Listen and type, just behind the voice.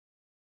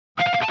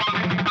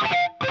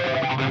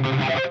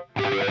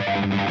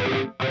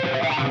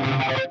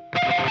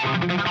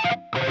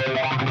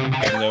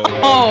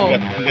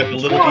got the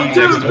little One, E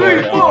two, next to three,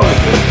 it. four.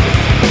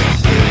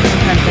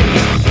 Sometimes I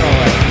can't control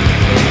it.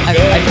 I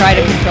try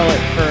to control it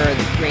for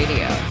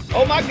radio.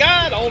 Oh my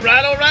God! All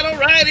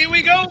right! Here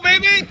we go,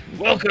 baby.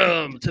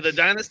 Welcome to the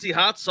Dynasty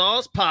Hot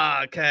Sauce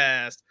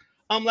Podcast.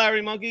 I'm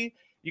Larry Monkey.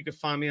 You can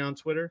find me on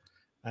Twitter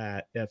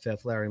at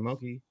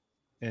FFLarryMonkey.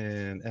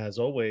 And as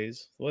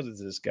always, what is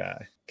this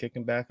guy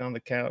kicking back on the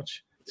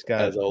couch? It's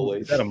got, as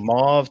always, is that a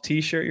mauve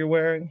T-shirt you're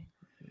wearing?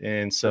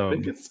 And I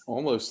think it's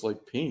almost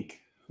like pink.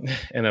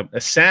 And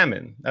a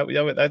salmon.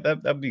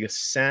 That'd be a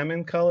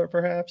salmon color,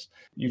 perhaps.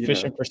 You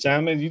fishing for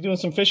salmon? You doing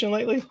some fishing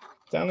lately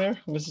down there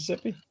in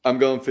Mississippi? I'm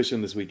going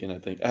fishing this weekend, I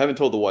think. I haven't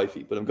told the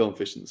wifey, but I'm going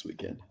fishing this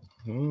weekend.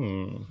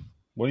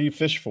 What do you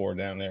fish for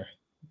down there?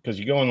 Because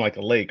you go in like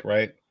a lake,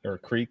 right? Or a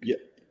creek? Yeah.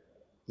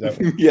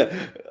 Yeah,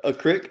 a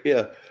crick.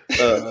 Yeah.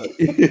 All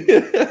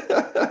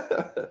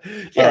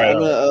right, I'm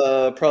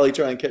gonna probably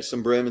try and catch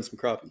some brim and some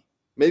crappie.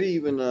 Maybe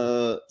even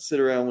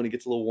sit around when it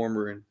gets a little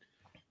warmer and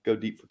go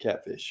deep for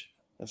catfish.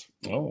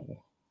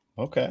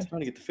 Okay.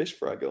 Trying to get the fish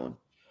fry going.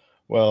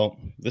 Well,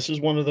 this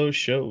is one of those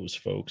shows,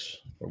 folks,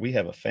 where we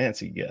have a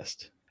fancy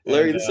guest.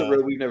 Larry, this is a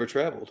road we've never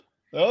traveled.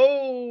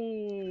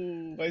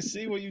 Oh, I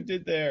see what you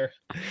did there.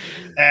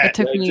 It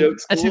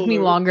took me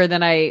longer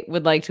than I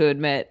would like to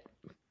admit.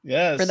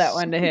 Yes. For that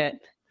one to hit.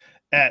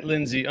 At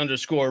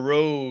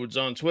Lindsay_Rhodes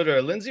on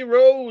Twitter. Lindsay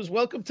Rose,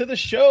 welcome to the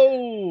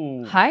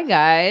show. Hi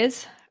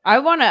guys. I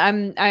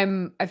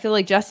feel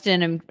like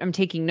Justin, I'm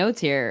taking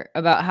notes here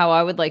about how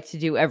I would like to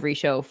do every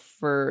show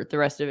for the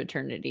rest of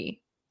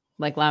eternity.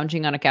 Like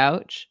lounging on a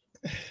couch.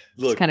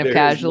 Look, just kind of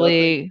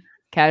casually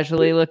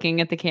looking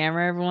at the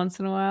camera every once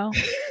in a while.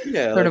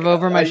 Yeah. Sort of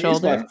over my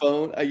shoulder.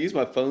 I use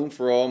my phone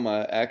for all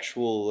my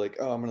actual, I'm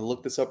going to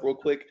look this up real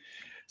quick.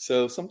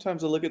 So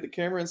sometimes I look at the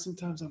camera and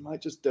sometimes I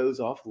might just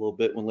doze off a little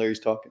bit when Larry's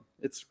talking.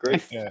 It's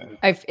great.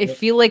 I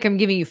feel like I'm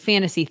giving you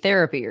fantasy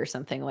therapy or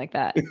something like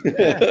that.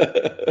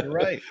 Yeah, you're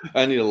right.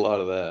 I need a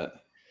lot of that.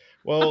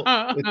 Well,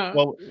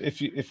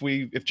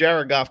 if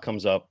Jared Goff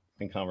comes up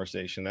in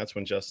conversation, that's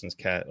when Justin's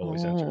cat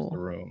always enters the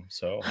room.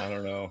 So I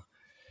don't know.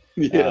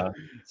 Yeah.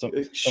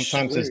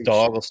 Sometimes his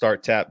dog will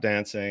start tap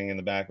dancing in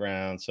the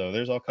background. So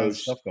there's all kinds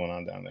of stuff going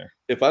on down there.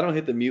 If I don't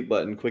hit the mute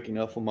button quick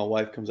enough when my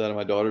wife comes out of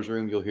my daughter's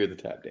room, you'll hear the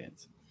tap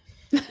dance.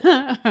 She'll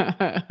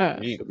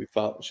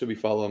be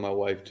following my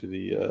wife to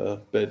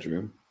the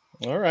bedroom.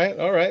 All right.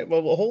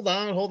 Well, hold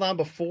on.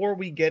 Before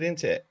we get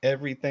into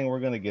everything we're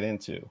going to get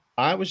into,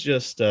 I was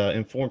just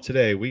informed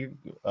today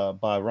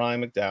by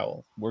Ryan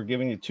McDowell. We're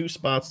giving you 2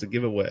 spots to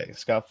give away,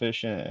 Scott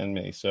Fish and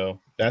me. So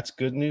that's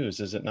good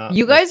news, is it not?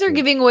 You guys are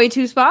giving away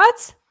 2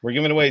 spots? We're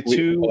giving away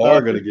 2 We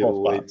are going to give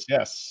away spots.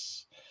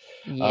 Yes.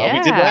 Yeah.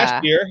 We did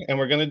last year, and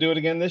we're going to do it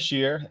again this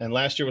year. And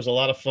last year was a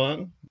lot of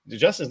fun.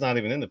 Justin's not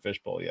even in the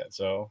fishbowl yet,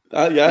 so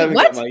I haven't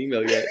got my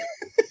email yet.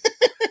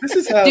 This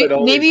is how it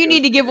always maybe you goes.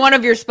 need to give one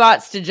of your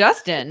spots to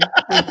Justin.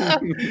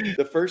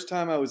 The first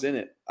time I was in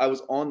it, I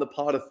was on the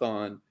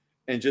podathon,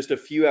 and just a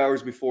few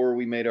hours before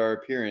we made our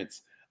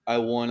appearance, I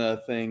won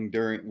a thing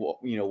during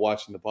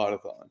watching the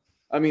podathon.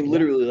 I mean,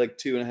 literally like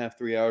 2.5,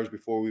 3 hours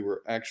before we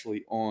were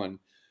actually on.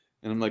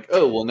 And I'm like,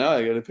 oh, well, now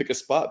I got to pick a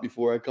spot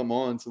before I come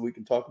on so we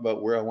can talk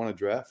about where I want to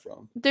draft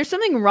from. There's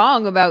something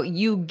wrong about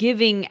you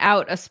giving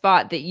out a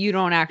spot that you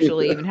don't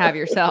actually even have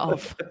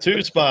yourself.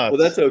 2 spots.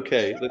 Well, that's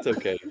okay.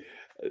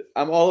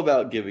 I'm all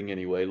about giving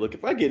anyway. Look,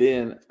 if I get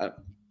in,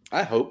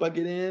 I hope I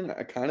get in.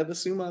 I kind of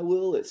assume I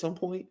will at some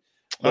point.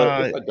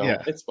 But if I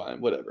don't, it's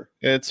fine. Whatever.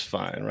 It's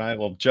fine, right?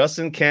 Well,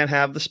 Justin can't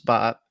have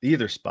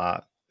either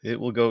spot. It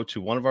will go to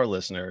one of our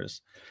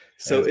listeners.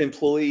 So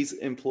employees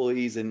and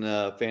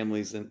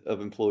families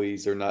of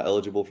employees are not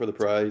eligible for the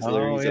prize.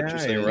 Larry, is that what you're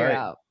saying? You're right.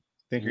 Yeah.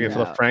 Think you're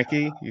gonna flip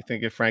Frankie? You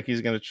think if Frankie's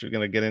gonna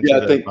get into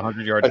the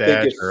 100-yard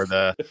dash, or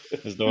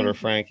his daughter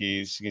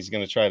Frankie's, he's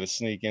gonna try to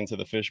sneak into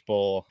the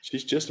fishbowl?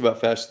 She's just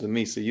about faster than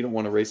me, so you don't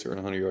want to race her in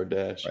a 100-yard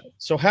dash. Right.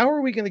 So how are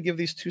we gonna give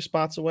these 2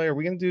 spots away? Are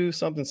we gonna do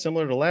something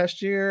similar to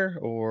last year,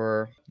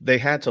 or they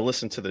had to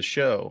listen to the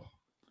show?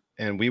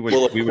 And we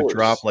would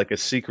drop like a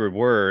secret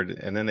word,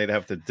 and then they'd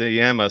have to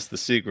DM us the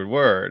secret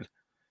word,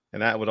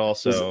 and that would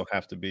also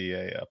have to be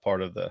a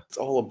part of the. It's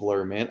all a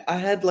blur, man. I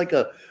had like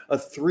a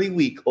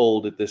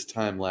 3-week-old at this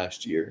time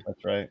last year.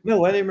 That's right.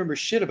 No, I didn't remember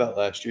shit about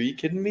last year. Are you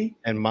kidding me?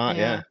 And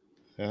yeah.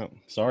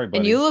 Sorry, buddy.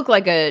 And you look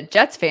like a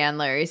Jets fan,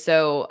 Larry.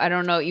 So I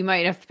don't know. You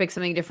might have to pick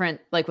something different,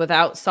 like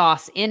without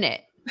sauce in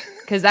it,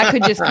 because that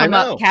could just come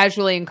up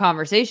casually in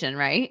conversation,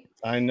 right?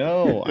 I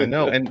know.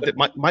 And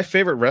my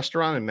favorite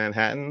restaurant in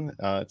Manhattan,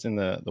 it's in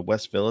the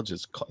West Village.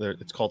 It's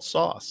called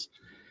Sauce,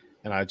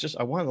 and I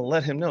wanted to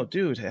let him know,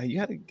 dude, you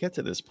got to get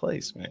to this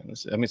place, man.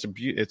 It's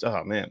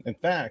oh man. In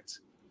fact,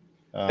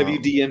 have you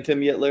DM'd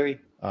him yet, Larry?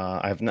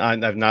 I've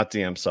not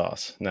DM'd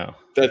Sauce. No.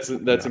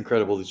 That's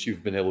incredible that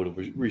you've been able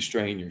to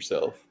restrain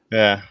yourself.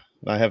 Yeah,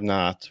 I have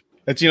not.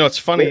 It's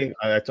funny.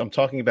 I'm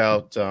talking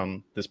about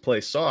this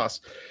place,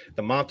 Sauce.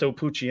 The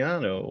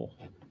Montepulciano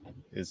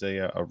is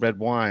a red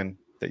wine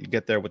that you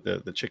get there with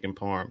the chicken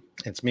parm.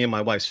 It's me and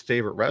my wife's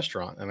favorite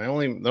restaurant. And the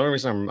only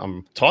reason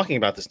I'm talking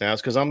about this now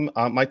is because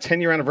my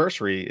 10-year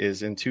anniversary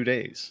is in 2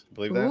 days.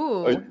 Believe that?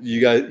 Ooh.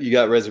 You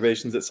got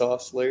reservations at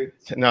Sauce, Larry?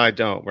 No, I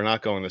don't. We're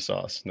not going to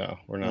Sauce. No,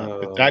 we're not.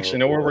 Oh, Actually,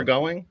 know where we're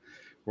going?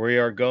 We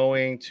are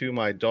going to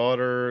my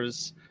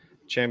daughter's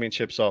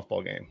championship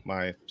softball game.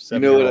 My 7-year-old You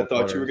know what I thought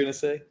daughter. you were going to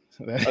say?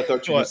 I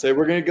thought you were going to say,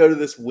 we're going to go to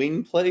this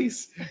wing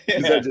place.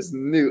 Because Yeah. I just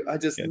knew Yeah,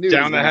 it was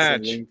down gonna the be some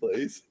hatch. wing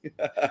place.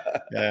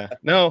 Yeah.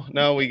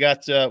 No, we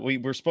got we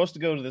were supposed to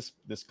go to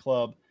this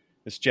club,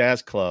 this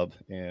jazz club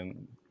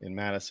in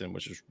Madison,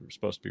 which is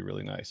supposed to be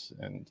really nice.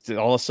 And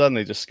all of a sudden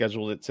they just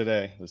scheduled it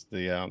today. It's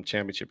the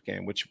championship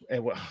game, which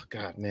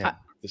God, man.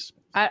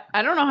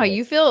 I don't know how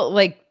you feel.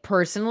 Like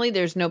personally,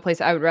 there's no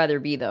place I would rather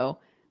be though.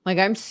 Like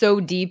I'm so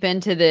deep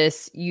into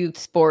this youth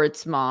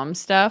sports mom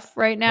stuff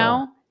right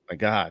now. Oh my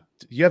God.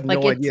 You have Like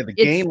no idea. The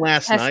game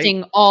last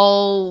testing night.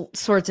 all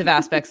sorts of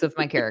aspects of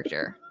my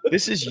character.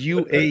 This is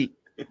U8.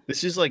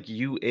 This is like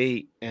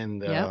U8.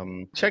 And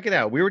Yep. check it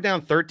out. We were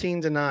down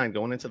 13-9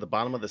 going into the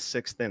bottom of the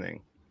 6th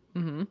inning.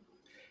 Mm-hmm.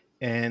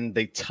 And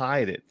they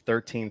tied it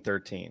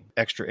 13-13.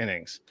 Extra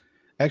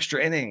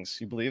innings.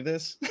 You believe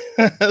this?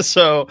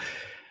 So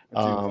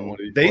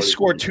they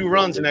scored 2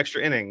 runs in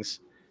extra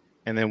innings.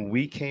 And then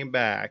we came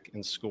back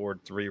and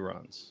scored 3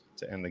 runs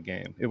to end the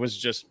game. It was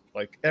just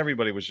like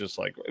everybody was just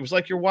like, it was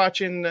like you're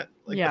watching like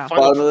the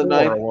Final Bottom of the Four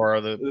ninth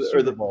or the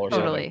Super Bowl or something.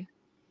 Totally.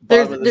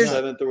 Bottom of the There's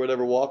 7th or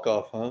whatever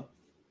walk-off, huh?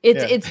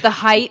 It's the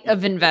height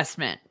of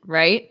investment,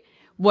 right?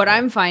 What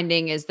I'm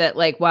finding is that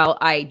like while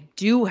I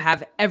do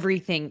have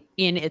everything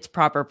in its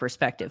proper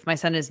perspective, my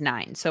son is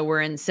 9, so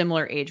we're in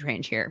similar age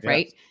range here,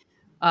 right?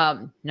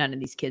 None of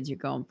these kids are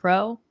going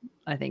pro.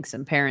 I think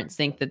some parents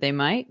think that they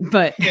might,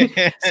 but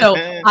so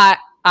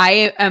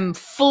I am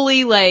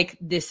fully like,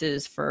 this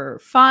is for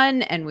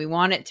fun and we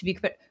want it to be,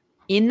 but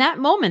in that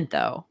moment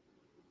though,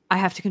 I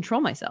have to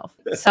control myself.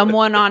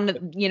 Someone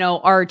on,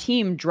 our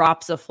team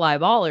drops a fly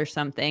ball or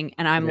something.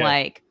 And I'm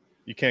like,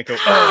 you can't go.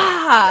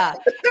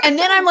 And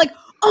then I'm like,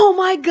 oh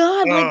my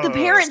God, like the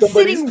parents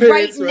sitting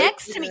right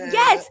next to me.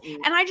 Yes.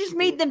 And I just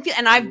made them feel,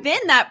 and I've been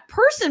that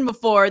person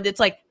before that's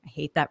like, I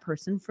hate that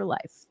person for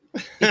life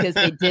because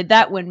they did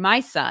that when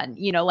my son,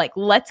 like,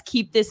 let's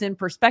keep this in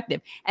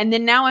perspective. And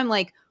then now I'm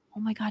like,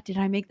 oh my God, did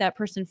I make that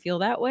person feel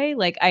that way?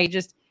 Like I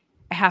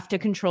have to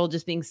control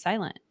just being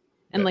silent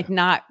and like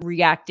not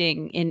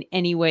reacting in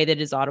any way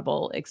that is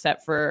audible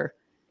except for,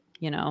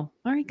 all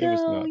right, go, It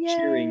was not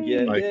cheering.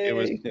 Yeah, like yay. it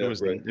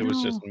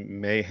was just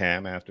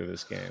mayhem after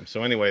this game.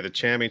 So anyway, the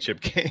championship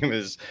game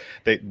is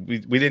we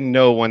didn't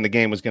know when the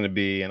game was going to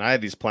be, and I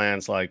had these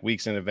plans like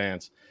weeks in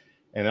advance,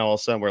 and then all of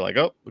a sudden we're like,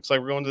 oh, looks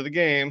like we're going to the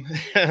game.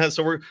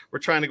 So we're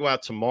trying to go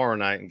out tomorrow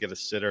night and get a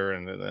sitter,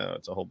 and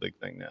it's a whole big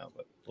thing now,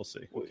 but we'll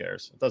see. Who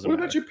cares? It doesn't What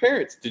matter. about your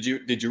parents? Did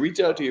you reach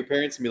out to your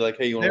parents and be like,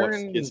 hey, you want to watch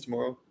the kids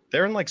tomorrow?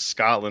 They're in like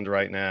Scotland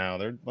right now.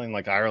 They're in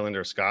like Ireland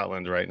or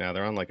Scotland right now.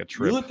 They're on like a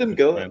trip. You let them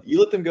go.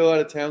 You let them go out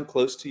of town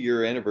close to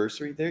your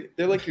anniversary.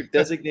 They're like your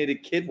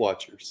designated kid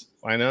watchers.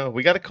 I know.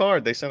 We got a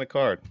card. They sent a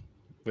card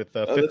with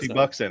 $50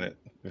 nice. in it.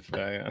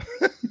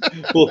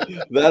 Well,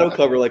 that'll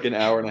cover like an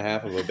hour and a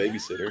half of a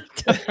babysitter.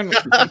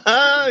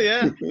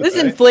 Yeah. This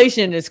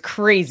inflation is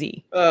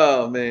crazy.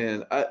 Oh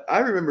man, I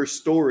remember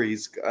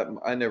stories.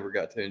 I never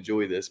got to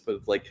enjoy this,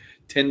 but like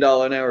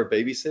 $10 an hour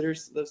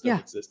babysitters, those don't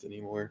exist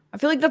anymore. I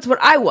feel like that's what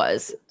I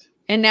was,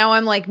 and now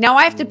I'm like, now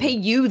I have to pay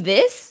you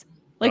this.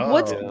 Like,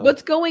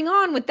 what's going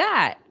on with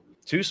that?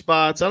 2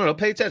 spots. I don't know.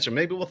 Pay attention.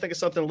 Maybe we'll think of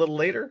something a little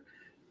later,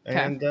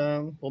 and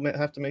we'll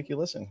have to make you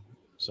listen.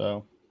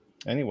 So.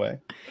 Anyway,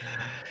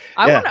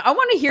 I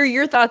want to hear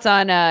your thoughts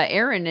on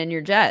Aaron and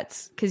your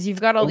Jets because you've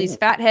got all these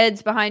fat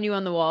heads behind you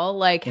on the wall.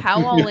 Like,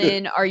 how all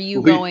in are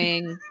you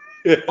going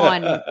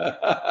on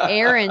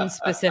Aaron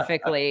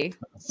specifically?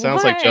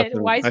 Sounds like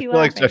Justin. Why is he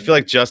laughing? I feel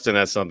like Justin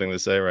has something to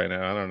say right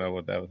now. I don't know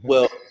what that was.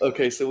 Well,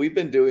 okay, so we've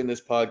been doing this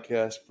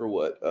podcast for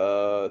what?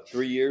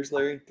 3 years,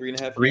 Larry?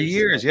 3.5 years? 3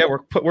 years. Yeah,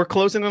 we're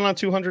closing in on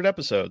 200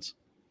 episodes.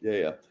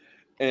 Yeah.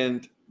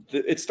 And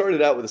it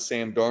started out with a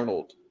Sam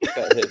Darnold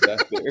fathead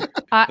back there.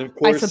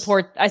 I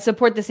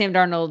support the Sam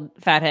Darnold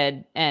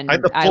fathead, and I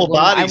had the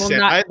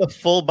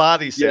full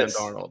body Sam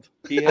Darnold.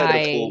 He had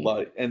a full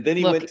body, and then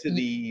he went to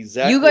the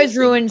Zach. You guys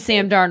ruined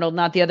Sam Darnold,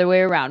 not the other way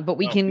around. But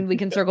we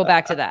can circle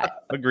back to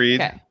that.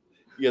 Agreed. Okay.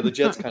 Yeah, the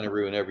Jets kind of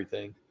ruin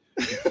everything.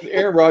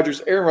 Aaron Rodgers'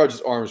 arm is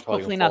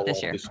probably hopefully gonna not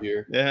fall this off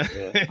year. Yeah.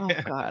 Oh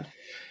God.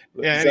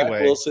 Yeah. Zach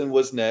Anyway, Wilson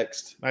was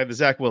next. I had the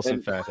Zach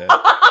Wilson fathead.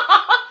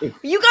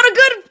 You got a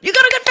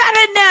good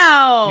fathead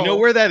now. You know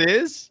where that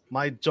is?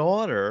 My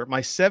daughter,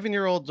 my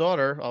 7-year-old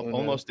daughter,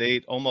 almost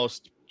 8,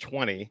 almost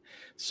 20.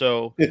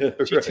 So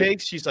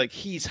she's like,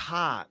 he's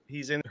hot.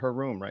 He's in her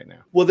room right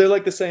now. Well, they're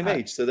like the same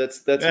age, so that's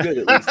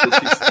good at least.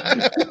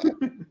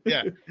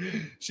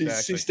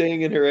 She's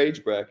staying in her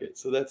age bracket,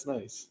 so that's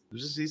nice.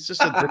 It's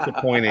just a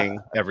disappointing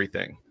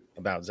everything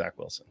about Zach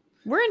Wilson.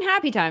 We're in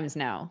happy times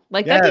now.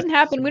 Like that didn't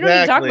happen. We don't need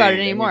to talk about it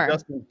anymore.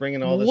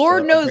 Bringing all this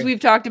Lord knows we've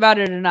talked about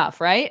it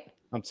enough, right?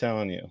 I'm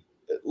telling you.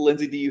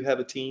 Lindsay, do you have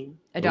a team?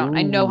 I don't.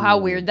 I know how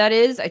Ooh. weird that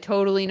is. I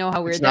totally know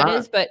how It's weird that not.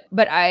 is. But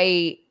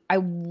I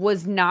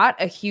was not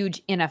a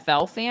huge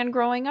NFL fan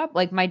growing up.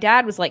 Like my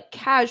dad was like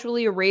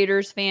casually a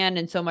Raiders fan,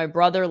 and so my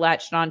brother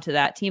latched onto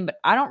that team. But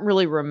I don't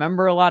really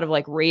remember a lot of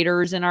like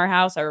Raiders in our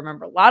house. I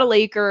remember a lot of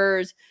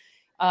Lakers,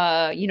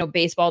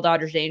 baseball,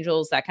 Dodgers,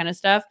 Angels, that kind of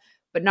stuff,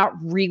 but not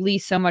really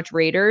so much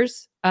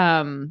Raiders.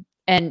 And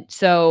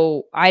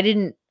so I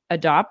didn't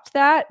adopt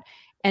that.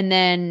 And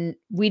then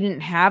we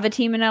didn't have a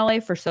team in LA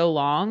for so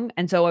long.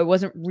 And so I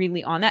wasn't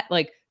really on that.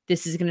 Like,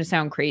 this is going to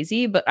sound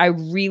crazy, but I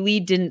really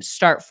didn't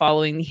start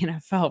following the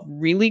NFL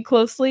really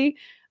closely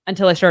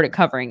until I started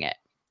covering it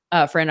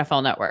for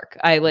NFL Network.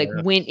 I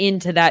went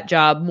into that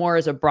job more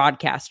as a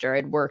broadcaster.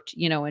 I'd worked,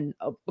 in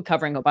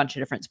covering a bunch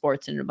of different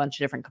sports in a bunch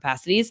of different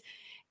capacities.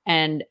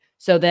 And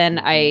so then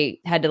I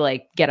had to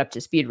get up to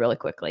speed really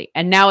quickly.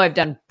 And now I've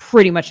done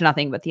pretty much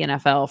nothing but the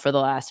NFL for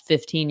the last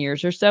 15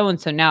 years or so.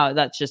 And so now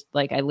that's just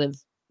I live,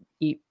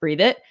 eat,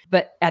 breathe it.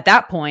 But at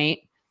that point,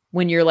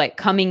 when you're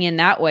coming in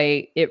that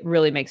way, it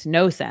really makes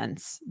no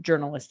sense,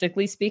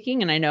 journalistically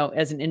speaking. And I know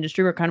as an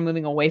industry, we're kind of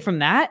moving away from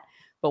that.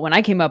 But when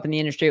I came up in the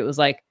industry, it was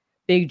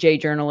big J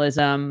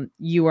journalism.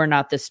 You are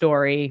not the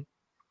story.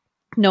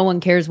 No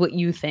one cares what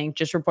you think.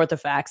 Just report the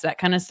facts, that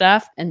kind of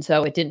stuff. And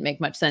so it didn't make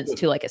much sense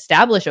to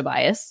establish a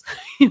bias,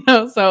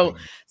 So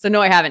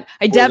no, I haven't.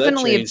 I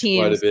definitely have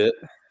teams quite a bit.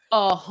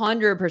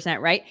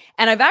 100%, right?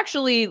 And I've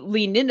actually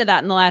leaned into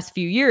that in the last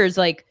few years.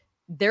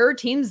 There are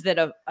teams that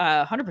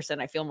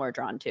 100% I feel more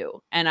drawn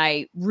to, and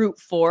I root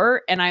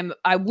for. And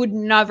I would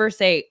never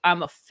say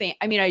I'm a fan.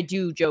 I mean, I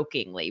do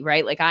jokingly,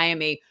 right? I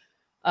am a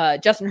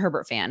Justin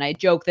Herbert fan. I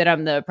joke that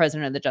I'm the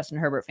president of the Justin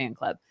Herbert fan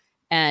club,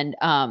 and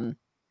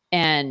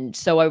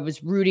so I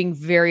was rooting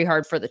very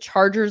hard for the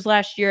Chargers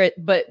last year,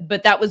 but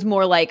that was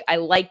more I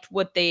liked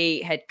what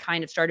they had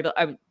kind of started.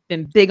 I've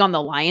been big on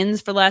the Lions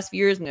for the last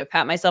few years. I'm going to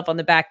pat myself on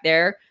the back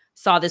there.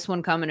 Saw this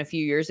one coming a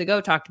few years ago,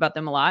 talked about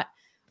them a lot.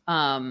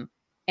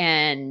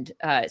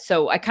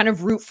 So I kind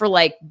of root for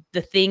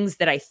the things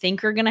that I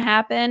think are going to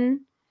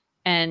happen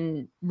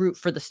and root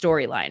for the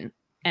storyline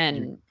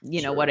and,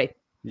 Sure. what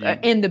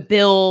and the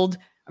build.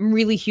 I'm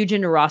really huge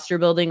into roster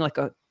building, like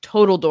a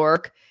total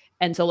dork.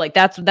 And so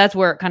that's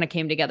where it kind of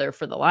came together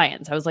for the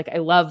Lions. I was I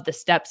love the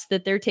steps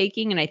that they're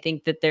taking. And I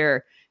think that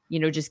they're,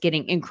 just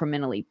getting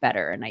incrementally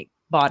better. And I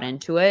bought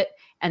into it.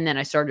 And then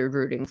I started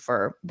rooting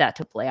for that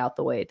to play out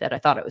the way that I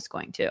thought it was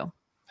going to.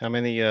 How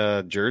many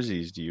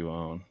jerseys do you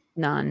own?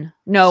 None.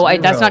 No,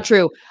 that's not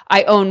true.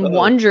 I own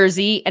one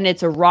jersey, and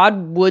it's a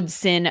Rod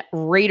Woodson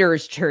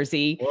Raiders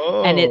jersey.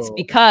 Whoa. And it's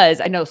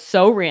because I know,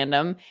 so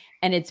random.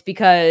 And it's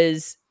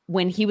because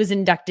when he was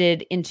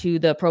inducted into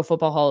the Pro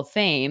Football Hall of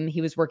Fame,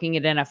 he was working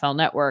at NFL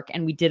Network,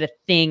 and we did a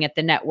thing at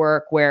the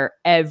network where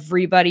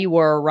everybody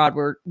wore a Rod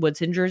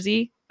Woodson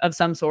jersey of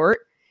some sort,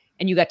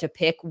 and you got to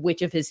pick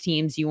which of his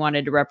teams you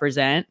wanted to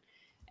represent.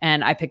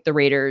 And I picked the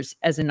Raiders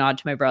as a nod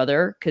to my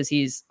brother because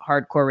he's a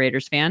hardcore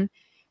Raiders fan.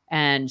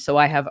 And so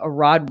I have a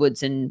Rod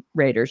Woodson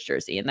Raiders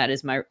jersey, and that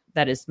is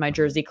my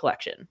jersey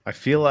collection. I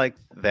feel like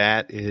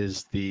that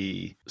is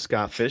the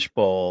Scott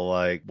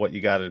Fishbowl, what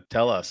you got to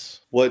tell us.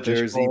 What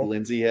jersey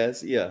Lindsay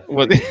has? Yeah.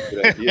 What?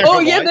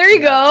 Oh yeah, there you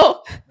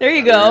go. There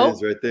you go. It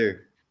is right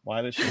there.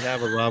 Why does she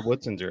have a Rod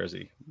Woodson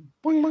jersey?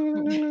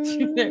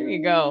 There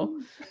you go.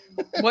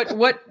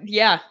 What?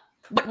 Yeah.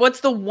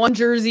 What's the one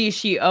jersey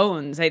she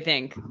owns? I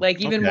think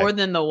even more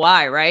than the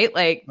Y, right?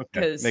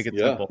 Because make it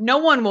simple. No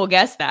one will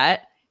guess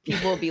that.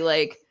 People will be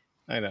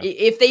I know.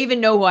 If they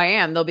even know who I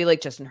am, they'll be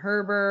Justin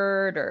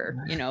Herbert or,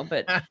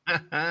 but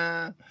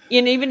and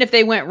even if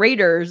they went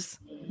Raiders,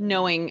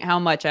 knowing how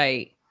much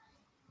I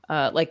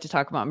like to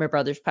talk about my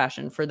brother's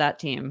passion for that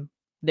team,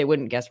 they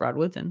wouldn't guess Rod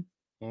Woodson.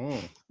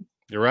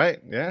 You're right.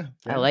 Yeah.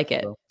 I like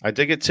it. So I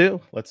dig it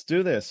too. Let's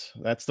do this.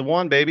 That's the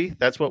one, baby.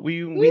 That's what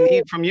we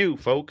need from you,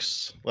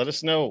 folks. Let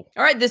us know.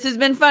 All right. This has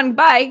been fun.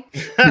 Bye.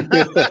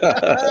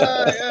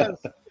 Yes.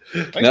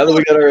 Now that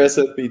we got our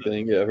SFP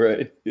thing, yeah,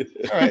 right.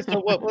 All right,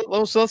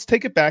 so let's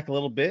take it back a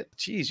little bit.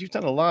 Jeez, you've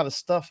done a lot of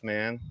stuff,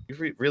 man.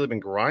 You've really been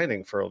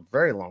grinding for a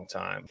very long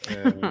time,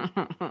 and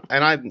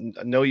I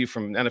know you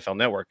from NFL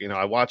Network.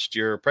 I watched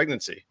your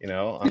pregnancy,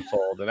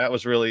 unfold, and that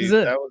was really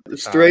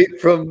straight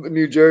from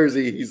New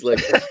Jersey. He's like,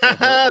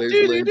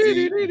 there's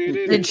Lindsay.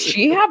 Did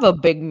she have a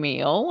big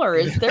meal, or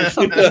is there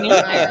something in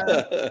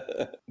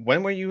there?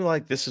 When were you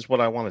this is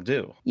what I want to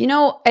do?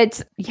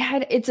 It's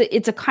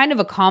a kind of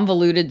a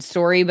convoluted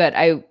story, but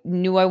I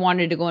knew I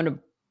wanted to go into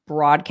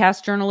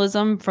broadcast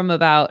journalism from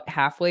about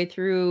halfway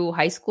through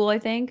high school, I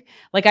think.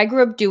 I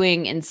grew up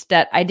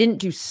I didn't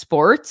do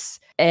sports,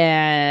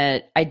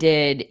 and I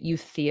did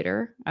youth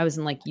theater. I was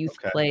in youth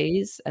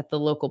plays at the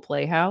local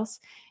playhouse.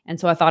 And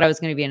so I thought I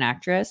was going to be an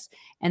actress.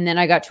 And then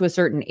I got to a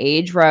certain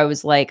age where I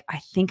was I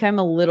think I'm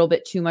a little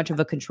bit too much of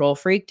a control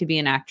freak to be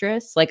an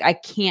actress. I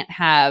can't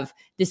have,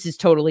 this is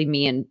totally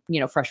me in,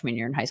 freshman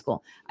year in high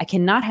school. I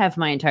cannot have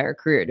my entire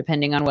career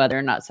depending on whether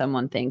or not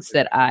someone thinks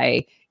that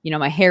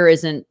my hair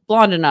isn't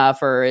blonde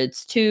enough, or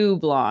it's too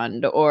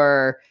blonde,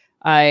 or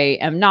I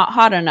am not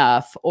hot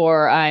enough,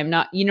 or I'm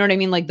not, you know what I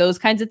mean? Like those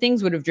kinds of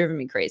things would have driven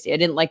me crazy. I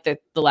didn't like the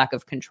lack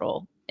of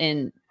control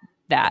in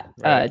that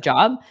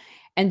job.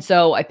 And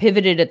so I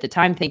pivoted at the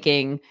time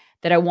thinking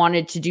that I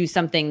wanted to do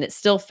something that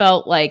still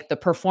felt like the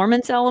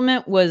performance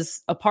element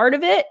was a part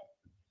of it,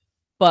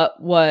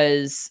 but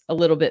was a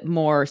little bit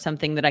more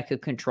something that I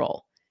could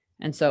control.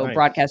 And so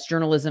broadcast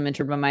journalism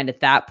entered my mind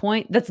at that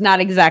point. That's not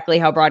exactly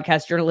how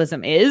broadcast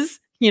journalism is,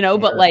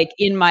 but like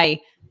in my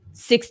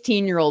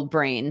 16-year-old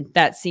brain,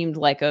 that seemed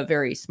like a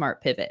very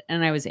smart pivot.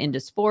 And I was into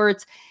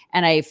sports,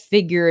 and I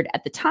figured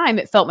at the time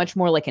it felt much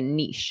more like a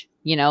niche,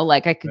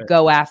 like I could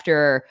go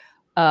after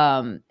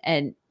a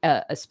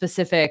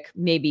specific,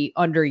 maybe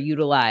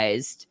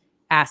underutilized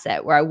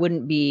asset where I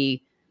wouldn't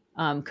be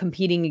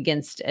competing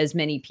against as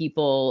many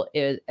people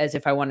as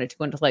if I wanted to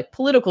go into like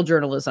political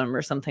journalism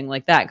or something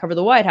like that, cover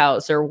the White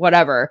House or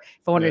whatever.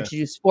 If I wanted to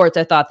do sports,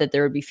 I thought that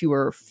there would be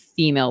fewer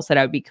females that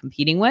I would be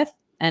competing with.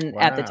 And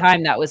at the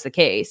time that was the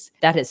case.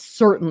 That has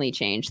certainly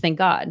changed. Thank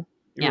God.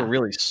 You were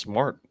really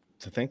smart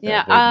to think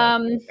that. Yeah.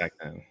 Back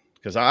then.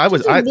 Because I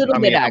was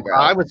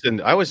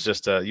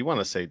just you want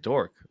to say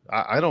dork.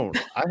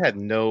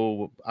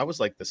 I was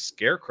like the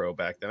scarecrow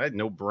back then. I had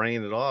no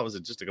brain at all. I was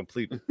just a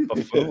complete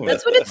buffoon.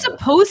 That's what it's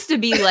supposed to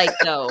be like,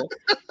 though.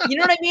 You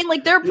know what I mean?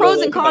 Like there are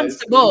pros and cons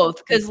to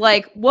both. Because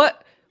like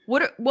what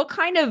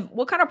kind of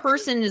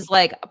person is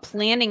like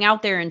planning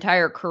out their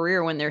entire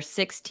career when they're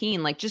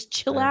 16? Like just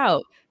chill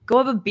out. Go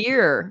have a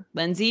beer,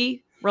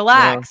 Lindsay.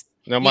 Relax.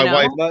 No,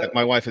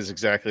 my wife is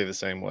exactly the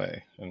same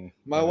way. And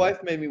my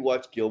wife made me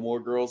watch Gilmore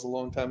Girls a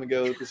long time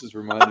ago. This is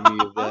reminding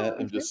me of that.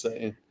 I'm just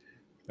saying.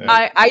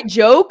 I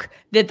joke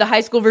that the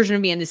high school version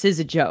of me, and this is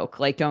a joke,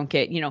 like don't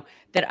get,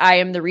 that I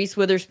am the Reese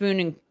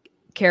Witherspoon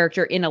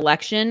character in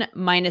Election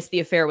minus the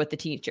affair with the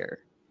teacher.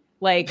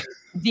 Like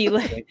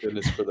thank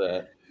goodness for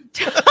that.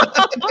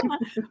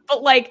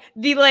 But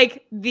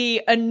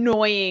the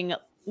annoying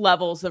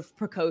levels of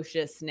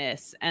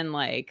precociousness, and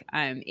like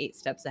I'm 8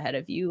 steps ahead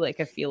of you.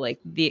 Like I feel like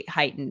the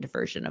heightened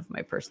version of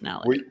my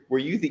personality. Were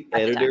you the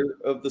editor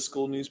of the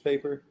school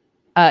newspaper?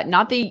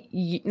 Not the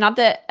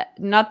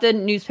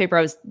newspaper.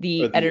 I was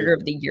the editor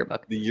of the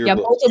yearbook. The yearbook.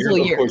 Yeah, multiple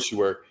years. Of course you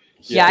were.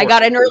 Yeah, I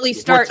got an early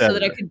start so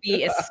that I could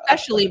be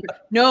especially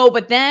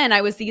but then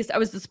I was the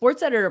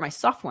sports editor my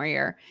sophomore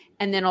year,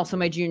 and then also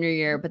my junior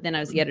year, but then I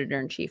was the editor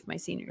in chief my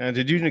senior year. And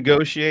did you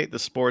negotiate the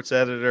sports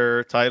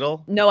editor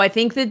title? No, I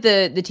think that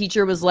the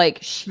teacher was like,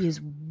 she is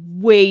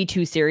way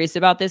too serious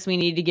about this. We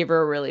need to give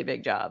her a really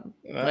big job.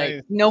 Nice.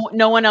 Like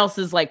no one else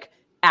is like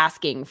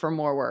asking for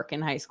more work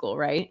in high school,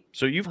 right?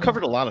 So you've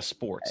covered a lot of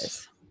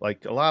sports.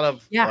 Like a lot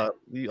of,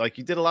 like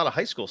you did a lot of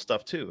high school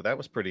stuff too. That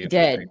was pretty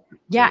interesting.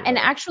 Yeah. And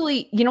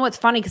actually, what's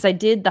funny? Because I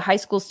did the high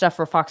school stuff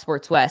for Fox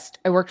Sports West.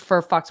 I worked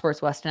for Fox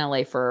Sports West in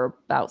LA for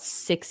about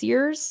 6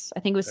 years. I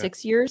think it was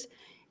 6 years.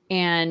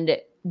 And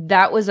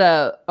that was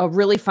a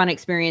really fun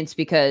experience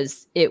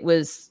because it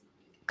was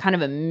kind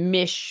of a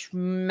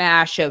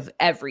mishmash of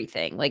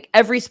everything, like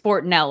every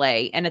sport in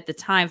LA. And at the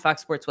time,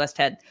 Fox Sports West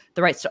had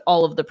the rights to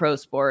all of the pro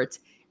sports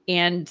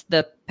and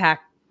the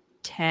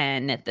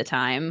Pac-10 at the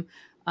time.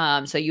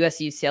 So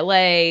USC,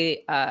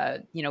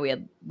 UCLA, we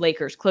had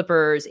Lakers,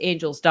 Clippers,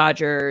 Angels,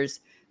 Dodgers,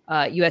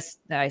 I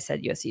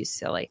said USC,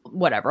 UCLA,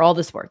 whatever, all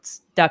the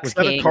sports. Ducks. Was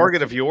that a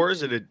target of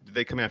yours, or did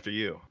they come after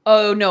you?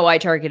 Oh no, I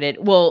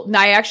targeted. Well,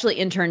 I actually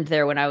interned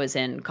there when I was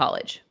in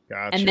college.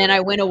 Gotcha. And then I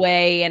went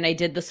away and I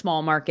did the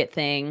small market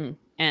thing,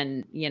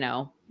 and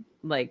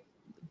like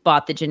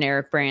bought the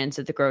generic brands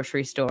at the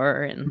grocery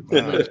store and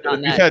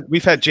on that.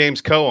 We've had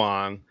James Coe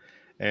on,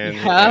 and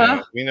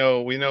we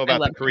know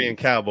about the Korean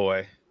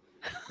cowboy.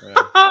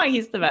 Yeah.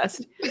 He's the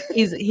best.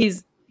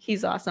 He's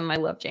awesome. I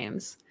love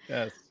James.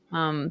 Yes.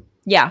 So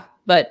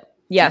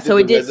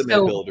it did. Resume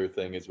builder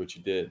thing is what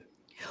you did.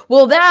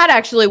 Well, that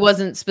actually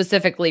wasn't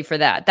specifically for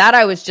that. That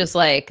I was just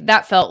like,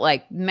 that felt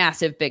like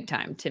massive big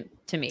time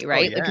to me,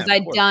 right? Because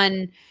I'd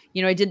done,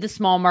 I did the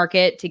small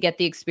market to get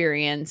the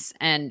experience,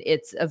 and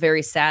it's a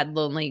very sad,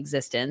 lonely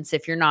existence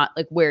if you're not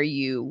like where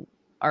you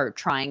are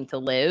trying to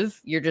live.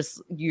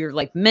 You're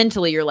like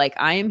mentally, you're like,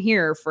 I am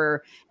here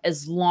for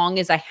as long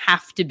as I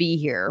have to be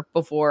here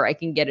before I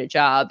can get a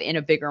job in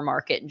a bigger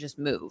market and just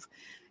move.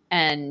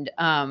 And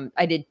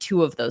I did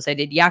 2 of those. I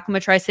did Yakima,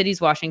 Tri-Cities,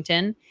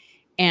 Washington,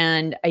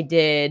 and I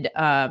did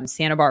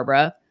Santa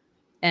Barbara.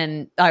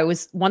 And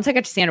once I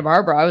got to Santa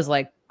Barbara, I was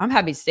like, I'm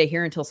happy to stay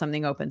here until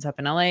something opens up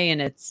in LA.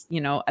 And it's,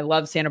 I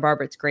love Santa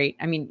Barbara. It's great.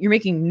 I mean, you're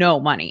making no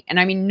money. And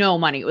I mean, no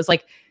money. It was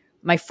like,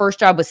 my first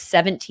job was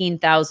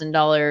 $17,000,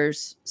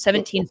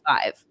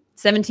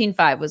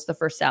 $17,500 was the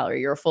first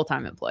salary. You're a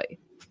full-time employee.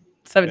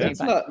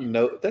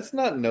 $17,500. That's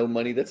not no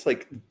money. That's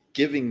like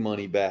giving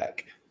money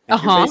back.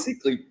 You're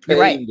basically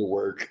paying to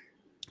work.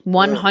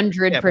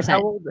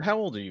 100%. How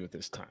old are you at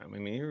this time? I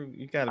mean,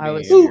 you got to be. I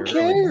was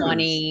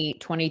 20,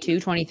 22,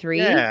 23.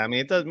 Yeah, I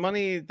mean, it does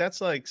money. That's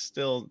like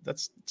still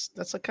that's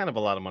like kind of a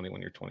lot of money when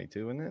you're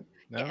 22, isn't it?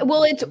 No?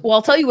 Well,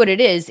 I'll tell you what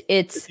it is.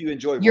 It's if you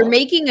enjoy you're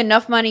making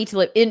enough money to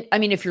live in. I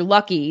mean, if you're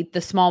lucky,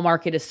 the small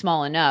market is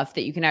small enough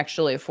that you can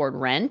actually afford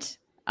rent.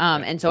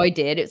 And so I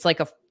did. It's like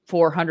a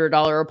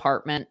 $400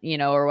 apartment,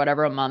 or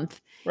whatever a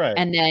month. Right.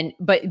 And then,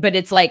 but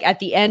it's like at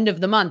the end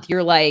of the month,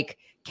 you're like,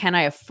 can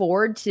I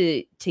afford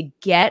to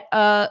get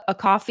a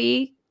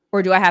coffee,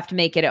 or do I have to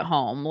make it at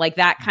home? Like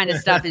that kind of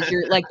stuff is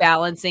you're like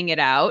balancing it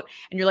out,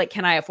 and you're like,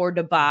 can I afford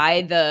to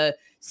buy the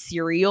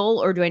cereal,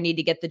 or do I need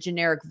to get the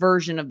generic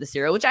version of the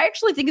cereal, which I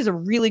actually think is a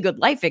really good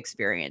life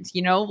experience.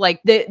 Like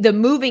the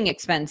moving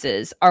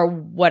expenses are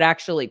what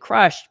actually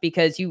crushed,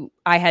 because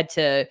I had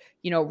to,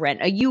 rent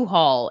a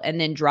U-Haul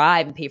and then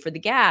drive and pay for the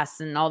gas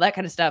and all that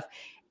kind of stuff.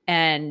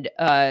 And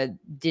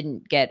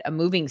didn't get a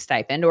moving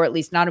stipend, or at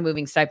least not a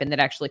moving stipend that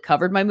actually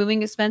covered my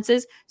moving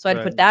expenses. So I had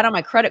to put that on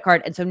my credit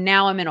card. And so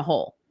now I'm in a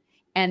hole,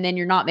 and then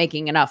you're not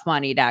making enough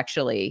money to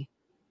actually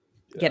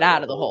get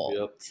out of the hole.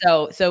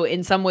 Yep. So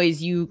in some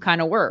ways you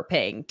kind of were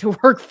paying to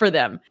work for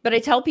them. But I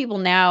tell people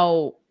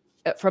now,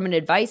 from an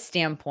advice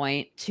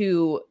standpoint,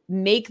 to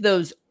make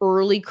those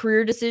early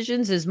career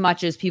decisions as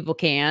much as people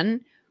can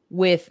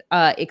with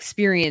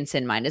experience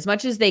in mind, as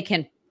much as they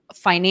can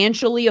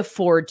financially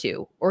afford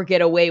to or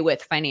get away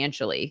with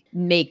financially.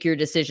 Make your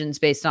decisions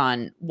based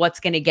on what's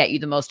going to get you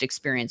the most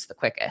experience the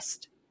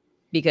quickest.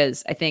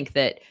 Because I think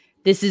that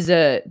this is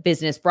a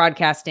business,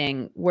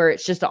 broadcasting, where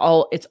it's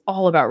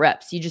all about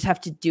reps. You just have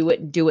to do it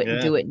and do it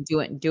and do it and do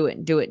it and do it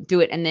and do it and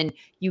do it. And then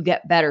you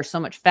get better so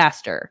much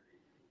faster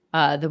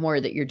the more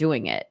that you're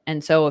doing it.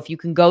 And so if you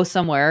can go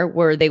somewhere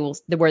where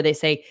they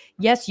say,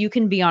 yes, you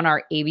can be on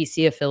our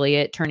ABC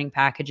affiliate turning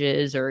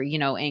packages, or,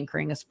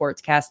 anchoring a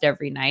sports cast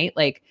every night,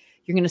 like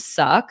you're going to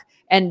suck.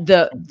 And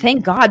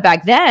thank God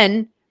back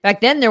then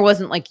there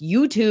wasn't like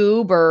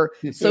YouTube or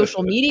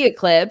social media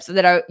clips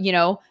that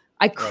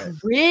I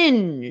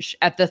cringe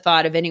at the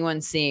thought of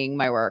anyone seeing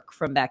my work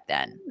from back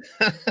then.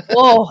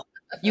 Whoa,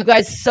 you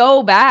guys,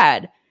 so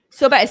bad,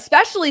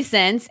 especially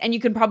since, and you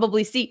can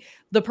probably see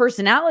the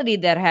personality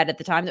that I had at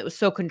the time that was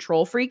so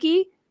control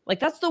freaky. Like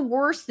that's the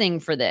worst thing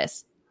for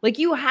this. Like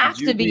you have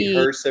to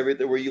rehearse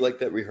everything. Were you like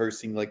that,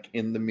 rehearsing like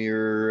in the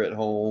mirror at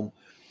home?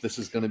 This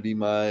is going to be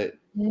my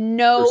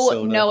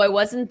persona? No, I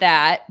wasn't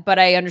that, but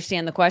I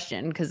understand the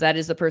question, because that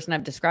is the person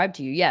I've described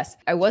to you. Yes,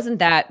 I wasn't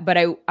that, but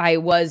I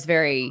was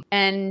very,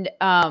 and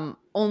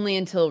only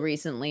until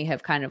recently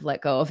have kind of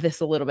let go of this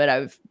a little bit.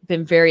 I've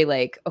been very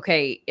like,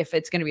 okay, if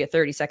it's going to be a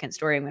 30-second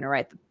story, I'm going to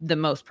write the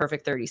most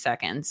perfect 30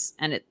 seconds.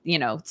 And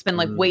it's been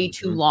like way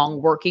too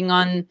long working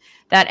on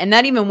that. And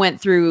that even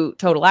went through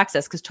Total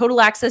Access, because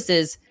Total Access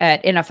is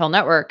at NFL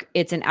Network.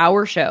 It's an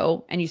hour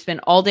show, and you spend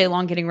all day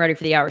long getting ready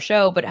for the hour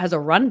show, but it has a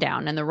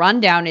rundown, and the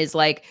rundown is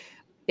like,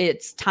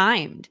 it's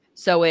timed.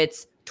 So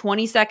it's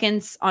 20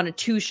 seconds on a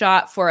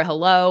 2-shot for a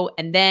hello.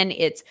 And then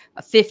it's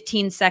a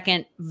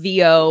 15-second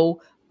VO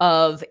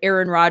of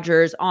Aaron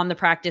Rodgers on the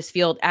practice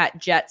field at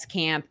Jets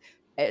camp,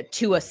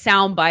 to a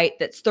soundbite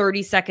that's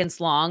 30 seconds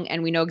long.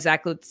 And we know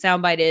exactly what the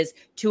soundbite is,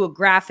 to a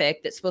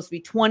graphic that's supposed to be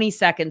 20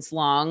 seconds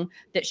long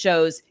that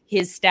shows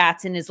his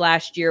stats in his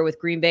last year with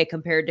Green Bay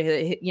compared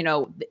to,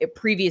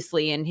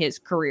 previously in his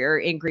career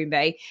in Green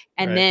Bay.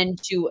 And then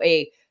to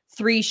a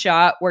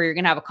 3-shot where you're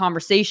going to have a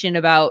conversation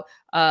about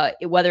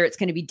whether it's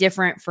going to be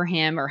different for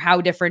him, or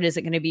how different is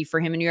it going to be for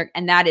him in New York.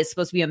 And that is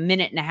supposed to be a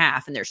minute and a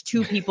half. And there's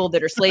 2 people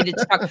that are slated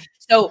to talk.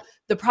 So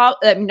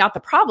not the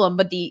problem,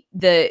 but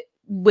the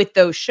with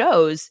those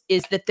shows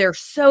is that they're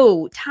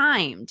so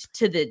timed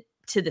to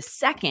the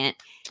second.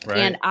 Right.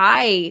 And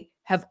I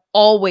have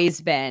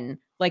always been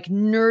like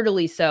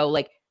nerdily so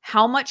like,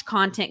 how much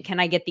content can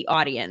I get the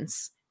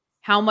audience?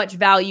 How much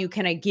value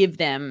can I give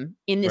them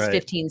in this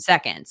 15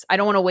 seconds? I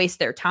don't want to waste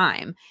their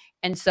time.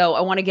 And so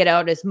I want to get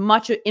out as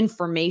much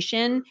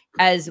information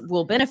as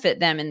will benefit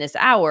them in this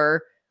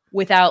hour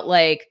without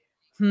like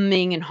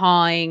hemming and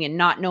hawing and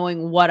not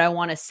knowing what I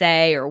want to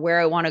say or where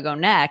I want to go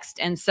next.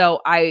 And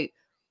so I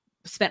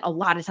spent a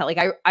lot of time,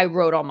 like I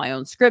wrote all my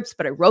own scripts,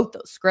 but I wrote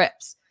those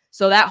scripts.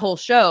 So that whole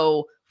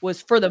show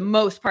was, for the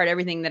most part,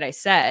 everything that I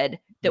said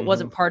that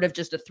wasn't part of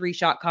just a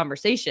 3-shot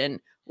conversation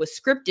was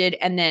scripted.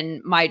 And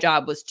then my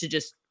job was to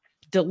just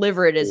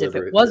deliver it as if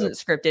it wasn't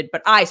scripted,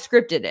 but I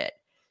scripted it.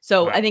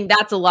 So I think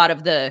that's a lot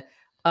of the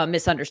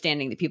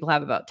misunderstanding that people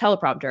have about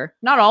teleprompter.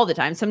 Not all the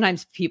time.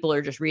 Sometimes people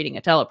are just reading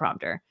a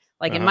teleprompter.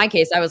 Like in my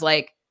case, I was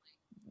like,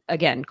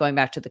 again, going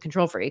back to the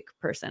control freak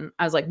person,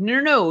 I was like,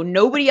 no,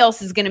 nobody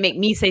else is going to make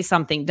me say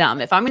something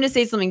dumb. If I'm going to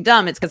say something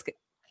dumb, it's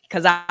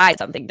because I said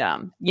something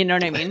dumb. You know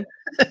what I mean?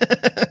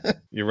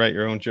 You write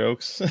your own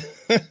jokes.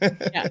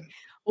 Yeah.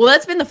 Well,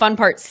 that's been the fun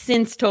part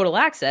since Total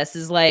Access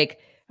is like,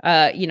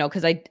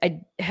 because I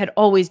had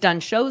always done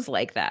shows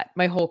like that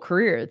my whole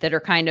career that are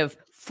kind of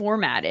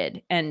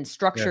formatted and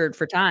structured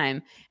for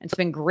time. And so it's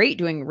been great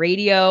doing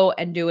radio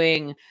and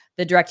doing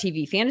the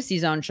DirecTV Fantasy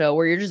Zone show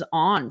where you're just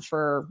on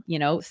for,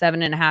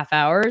 7.5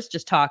 hours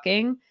just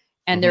talking.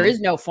 And there is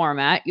no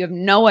format. You have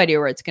no idea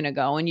where it's going to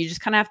go. And you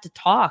just kind of have to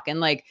talk.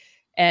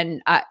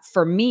 And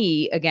for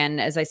me, again,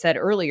 as I said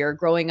earlier,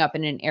 growing up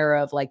in an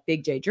era of like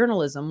big J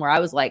journalism, where I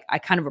was like, I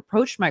kind of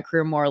approached my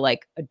career more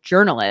like a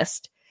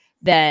journalist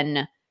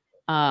than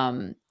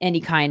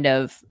any kind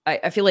of,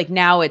 I feel like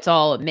now it's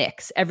all a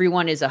mix.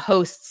 Everyone is a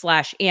host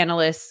 /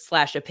 analyst /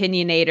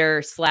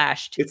 opinionator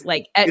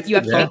 / you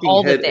have to be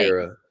all the things.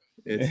 Era.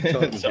 It's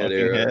talking head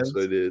era. That's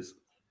what it is.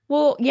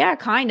 Well, yeah,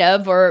 kind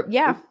of, or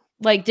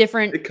like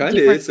different. It kind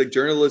of is like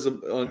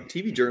journalism. On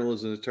TV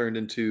journalism has turned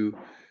into,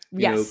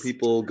 you know,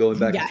 people going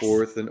back and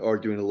forth and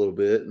arguing a little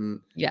bit and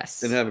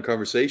and having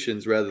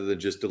conversations rather than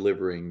just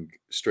delivering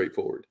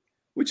straightforward.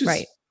 Which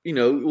is, you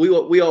know,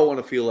 we all want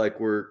to feel like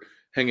we're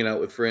hanging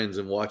out with friends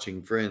and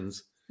watching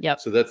Friends.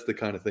 Yep. So that's the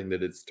kind of thing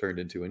that it's turned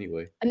into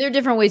anyway. And there are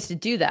different ways to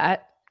do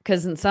that,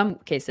 because in some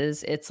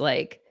cases it's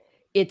like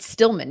it's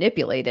still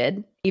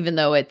manipulated, even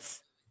though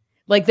it's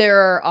like there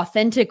are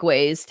authentic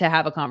ways to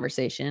have a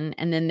conversation,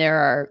 and then there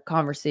are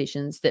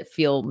conversations that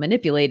feel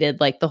manipulated,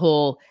 like the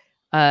whole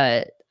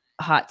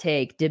hot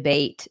take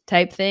debate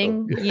type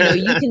thing. You know,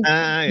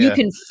 you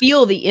can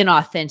feel the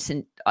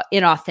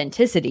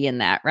inauthenticity in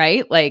that,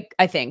 right? Like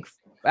I think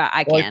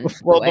I can.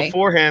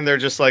 Beforehand, they're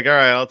just like, all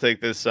right, I'll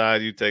take this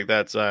side, you take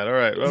that side. All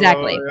right.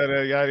 Exactly.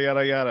 Yada,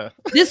 yada, yada.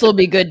 This will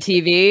be good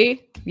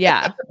TV.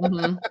 Yeah.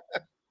 Mm-hmm.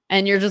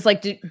 And you're just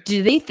like,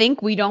 do they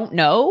think we don't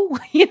know?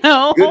 You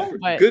know?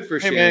 Good for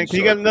hey, man, can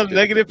you get another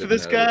negative for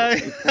this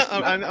guy?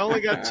 I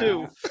only got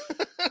 2.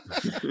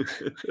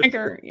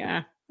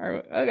 Yeah.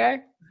 Okay.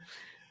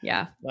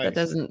 Yeah.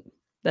 Nice.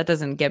 That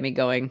doesn't get me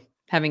going,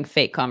 having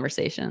fake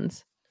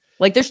conversations.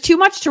 Like there's too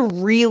much to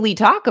really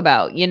talk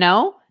about, you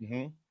know? Mm-hmm.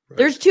 Right.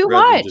 There's too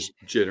much. Just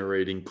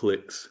generating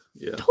clicks.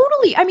 Yeah.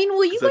 Totally. I mean,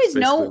 well, you guys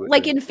know,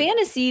 like in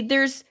fantasy,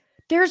 there's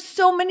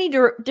so many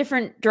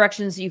different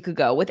directions you could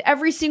go with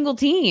every single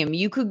team.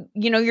 You could,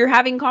 you know, you're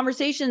having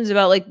conversations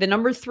about like the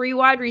number 3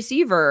 wide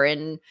receiver,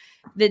 and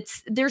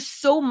there's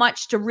so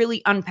much to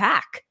really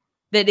unpack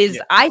that is,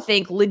 I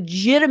think,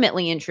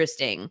 legitimately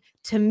interesting.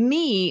 To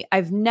me,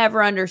 I've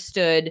never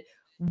understood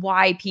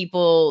why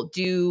people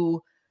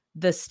do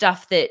the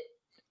stuff that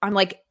I'm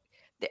like,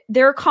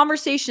 there are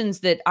conversations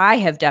that I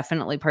have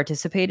definitely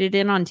participated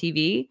in on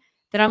TV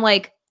that I'm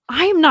like,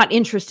 I am not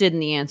interested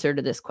in the answer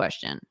to this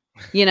question.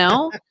 You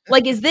know,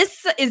 like, is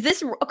this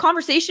a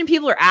conversation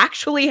people are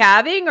actually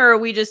having, or are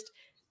we just,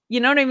 you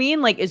know what I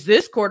mean? Like, is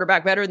this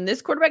quarterback better than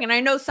this quarterback? And I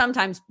know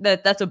sometimes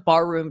that's a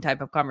barroom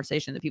type of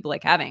conversation that people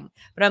like having,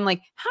 but I'm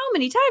like, how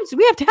many times do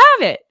we have to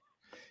have it?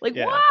 Like,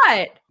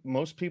 what?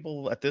 Most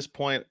people at this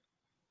point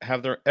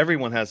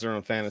everyone has their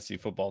own fantasy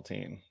football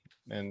team.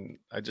 And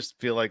I just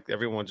feel like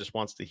everyone just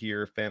wants to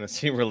hear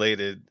fantasy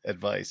related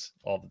advice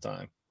all the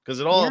time,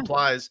 because it all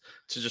applies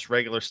to just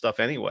regular stuff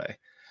anyway,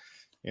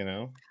 you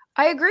know?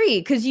 I agree,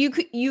 because you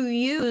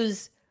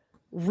use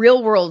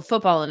real world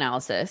football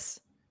analysis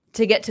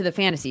to get to the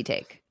fantasy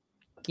take.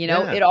 You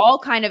know, it all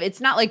kind of, it's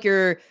not like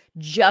you're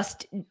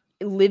just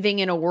living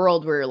in a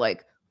world where you're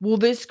like, well,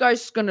 this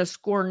guy's going to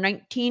score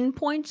 19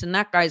 points and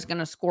that guy's going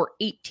to score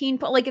 18.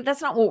 Like,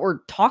 that's not what we're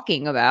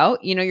talking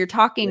about. You know, you're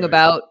talking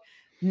about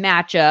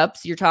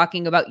matchups. You're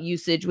talking about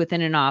usage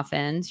within an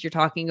offense. You're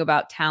talking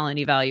about talent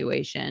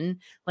evaluation.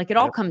 Like, it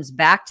all comes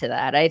back to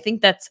that. I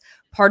think that's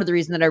part of the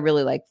reason that I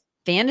really like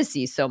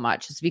fantasy so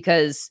much, is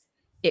because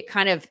it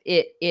kind of,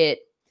 it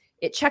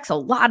checks a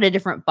lot of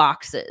different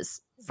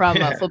boxes from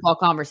a football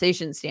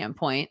conversation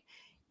standpoint.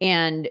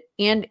 And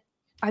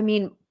I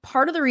mean,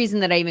 part of the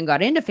reason that I even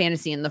got into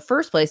fantasy in the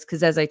first place,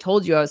 because as I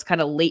told you, I was kind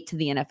of late to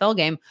the NFL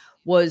game,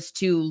 was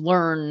to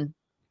learn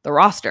the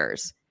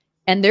rosters.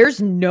 And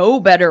there's no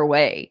better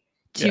way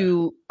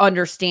to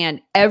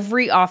understand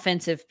every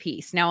offensive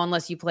piece. Now,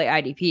 unless you play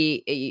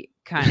IDP, you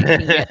kind of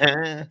can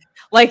get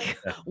like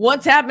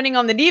what's happening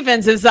on the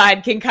defensive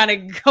side can kind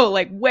of go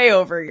like way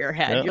over your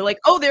head. You're like,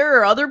 oh, there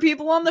are other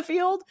people on the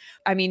field.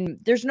 I mean,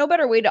 there's no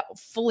better way to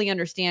fully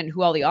understand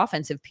who all the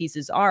offensive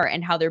pieces are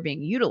and how they're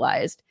being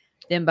utilized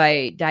than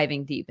by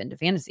diving deep into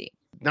fantasy.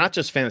 Not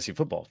just fantasy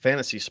football,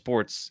 fantasy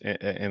sports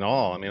and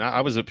all. I mean, I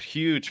was a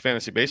huge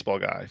fantasy baseball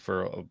guy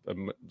for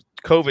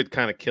COVID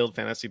kind of killed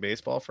fantasy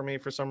baseball for me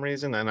for some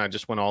reason. And I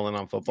just went all in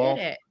on football.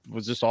 It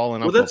was just all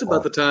in on football. Well, that's football.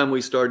 about the time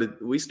we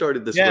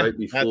started this right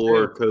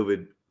before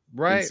COVID.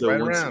 Right.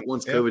 And so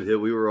once COVID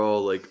hit, we were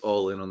all like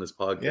all in on this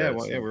podcast. Yeah.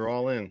 Well, we were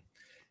all in.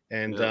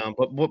 And,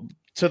 but what,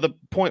 to the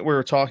point we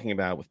were talking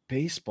about with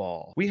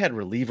baseball, we had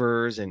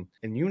relievers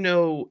and you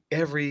know,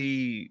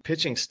 every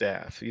pitching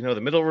staff, you know, the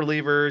middle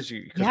relievers,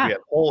 because we had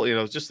whole, you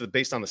know, just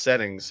based on the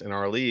settings in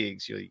our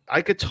leagues,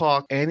 I could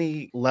talk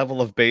any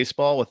level of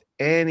baseball with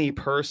any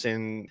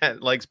person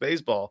that likes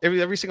baseball.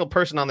 Every single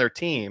person on their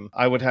team,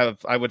 I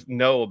would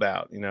know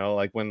about, you know,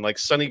 like when like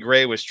Sonny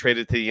Gray was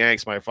traded to the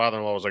Yanks, my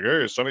father-in-law was like,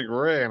 hey, Sonny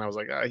Gray. And I was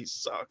like, he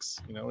sucks.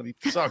 You know, he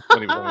sucked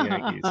when he was on the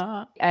Yankees.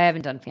 I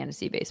haven't done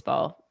fantasy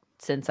baseball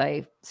since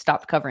I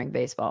stopped covering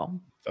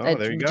baseball. Oh,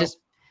 there you go. Just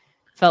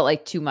felt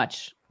like too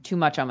much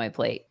on my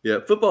plate. Yeah,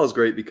 football is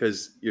great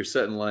because you're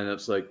setting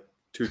lineups like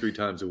 2-3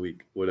 times a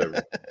week,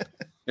 whatever.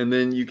 And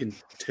then you can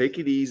take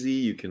it easy.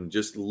 You can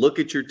just look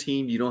at your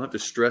team. You don't have to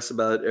stress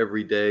about it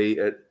every day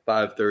at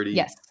 5:30.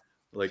 Yes.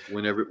 Like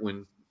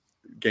when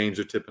games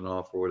are tipping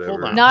off or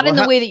whatever. Not in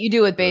the way that you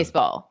do with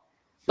baseball.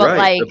 But right.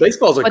 like the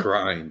baseball's a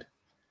grind.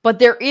 But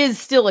there is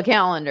still a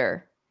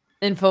calendar.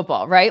 in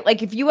football, right?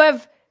 Like if you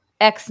have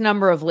X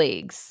number of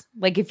leagues,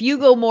 like if you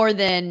go more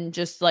than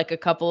just like a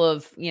couple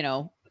of,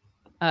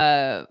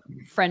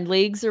 friend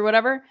leagues or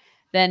whatever,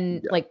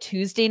 then like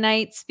Tuesday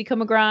nights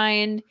become a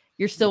grind.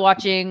 You're still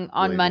watching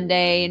on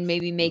Monday and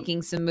maybe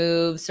making some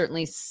moves,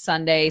 certainly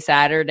Sunday,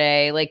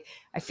 Saturday. Like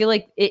I feel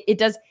like it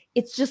does.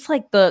 It's just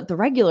like the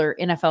regular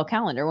NFL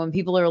calendar when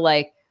people are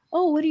like,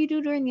 oh, what do you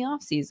do during the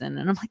off season?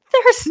 And I'm like,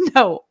 there's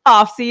no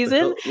off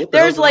season.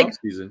 There's like,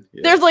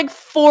 there's like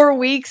 4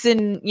 weeks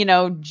in,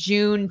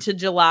 June to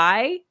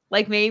July,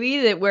 like maybe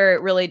that where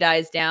it really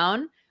dies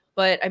down.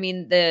 But I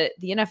mean, the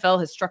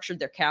NFL has structured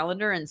their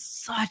calendar in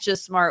such a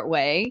smart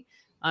way.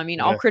 I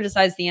mean, I'll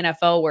criticize the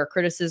NFL where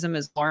criticism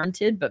is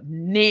warranted, but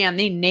man,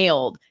 they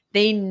nailed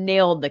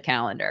the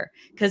calendar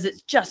because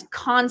it's just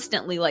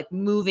constantly like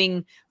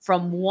moving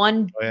from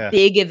one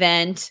big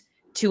event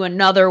to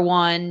another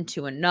one.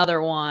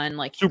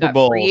 Like Super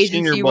Bowl, free agency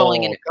Senior Bowl,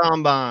 rolling in.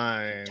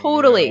 Combine,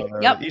 Totally.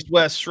 Yep.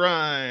 East-West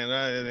Shrine,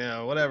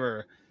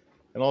 whatever.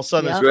 And all of a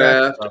sudden,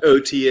 draft,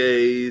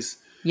 OTAs.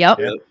 Yep.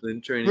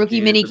 Rookie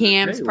mini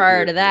camps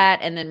prior to that,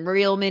 and then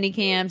real mini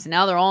camps, and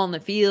now they're all in the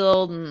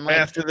field. And like,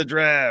 after the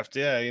draft,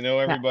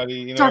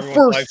 everybody, it's our everyone's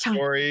life first time.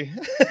 Story.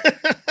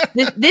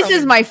 This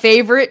is my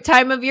favorite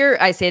time of year.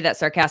 I say that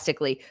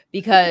sarcastically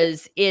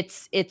because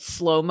it's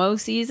slow-mo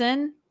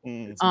season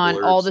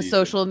on all the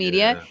social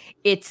media.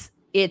 Yeah.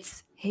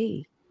 It's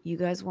hey, you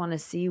guys want to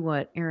see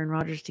what Aaron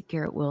Rodgers to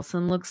Garrett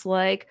Wilson looks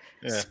like?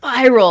 Yeah.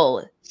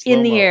 Spiral slow-mo.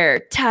 In the air,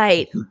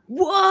 tight.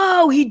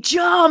 Whoa, he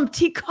jumped.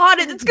 He caught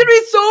it. It's going to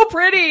be so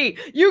pretty.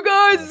 You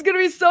guys, it's going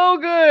to be so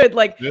good.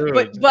 Like,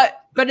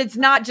 but it's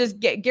not just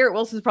Garrett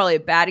Wilson's probably a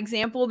bad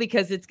example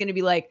because it's going to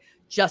be like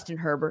Justin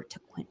Herbert to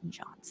Quentin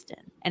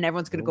Johnston. And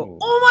everyone's going to go,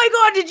 oh my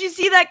God, did you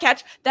see that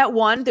catch? That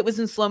one that was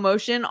in slow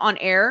motion on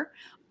air.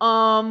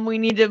 We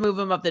need to move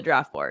him up the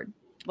draft board.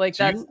 Like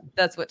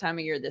that's what time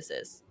of year this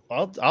is.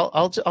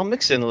 I'll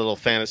mix in a little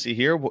fantasy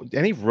here.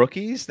 Any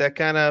rookies that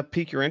kind of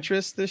pique your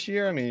interest this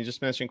year? I mean, you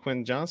just mentioned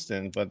Quentin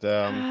Johnston, but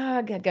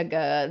I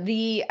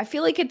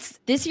feel like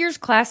this year's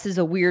class is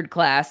a weird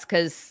class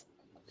because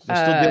we're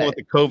still dealing with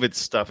the COVID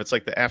stuff. It's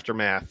like the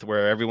aftermath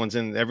where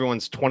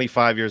everyone's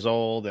 25 years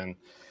old, and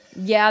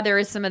there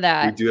is some of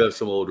that. We do have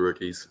some old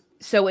rookies.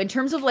 So in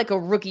terms of like a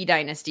rookie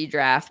dynasty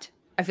draft,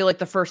 I feel like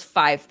the first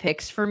 5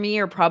 picks for me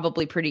are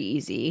probably pretty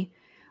easy.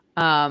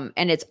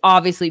 And it's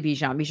obviously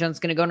Bijan. Bijan's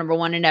going to go number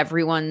 1 in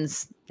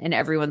everyone's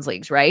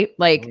leagues, right?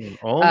 Like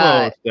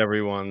almost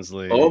everyone's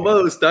league.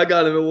 Almost. I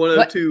got him at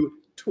 102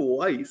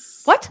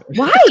 twice. What?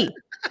 Why?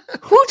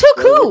 Who took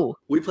who?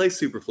 We play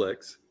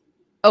Superflex.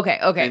 Okay.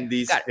 And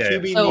these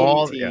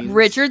QB teams.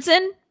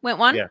 Richardson went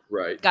 1? Yeah,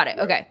 right. Got it.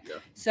 Okay. Yeah.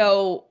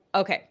 So,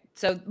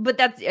 but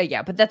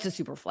that's a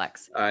super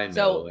flex. I know.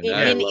 So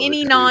in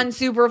any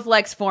non-super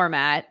flex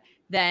format,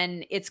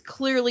 then it's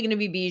clearly going to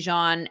be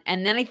Bijan.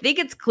 And then I think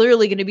it's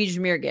clearly going to be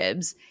Jahmyr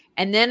Gibbs.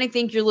 And then I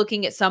think you're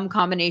looking at some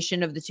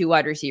combination of the 2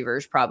 wide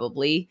receivers,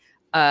 probably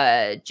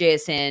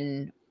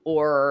JSN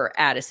or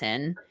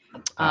Addison.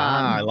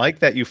 I like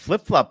that you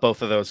flip-flop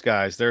both of those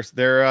guys.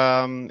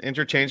 They're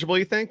interchangeable,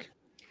 you think?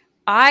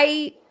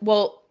 I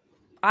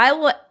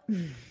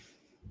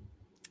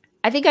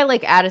think I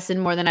like Addison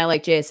more than I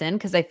like JSN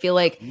because I feel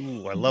like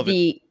I love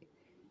it.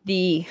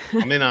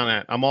 I'm in on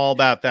that. I'm all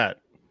about that.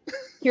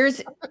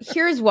 Here's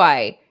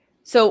why.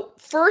 So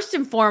first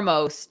and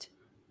foremost,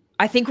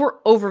 I think we're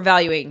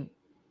overvaluing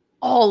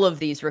all of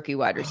these rookie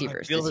wide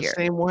receivers I feel this year.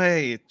 Same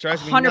way. It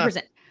drives me 100%. nuts.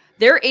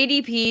 Their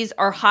ADPs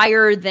are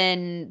higher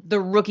than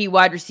the rookie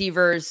wide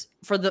receivers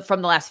from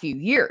the last few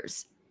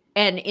years.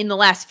 And in the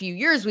last few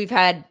years, we've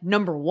had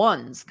number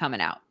 1s coming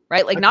out,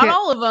 right? Like not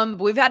all of them,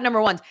 but we've had number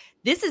 1s.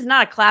 This is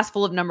not a class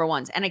full of number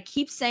 1s. And I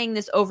keep saying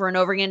this over and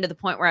over again to the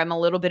point where I'm a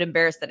little bit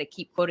embarrassed that I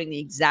keep quoting the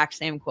exact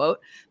same quote.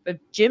 But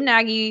Jim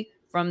Nagy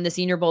from the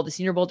Senior Bowl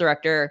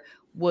director,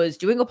 was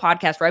doing a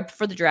podcast right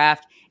before the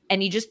draft.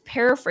 And he just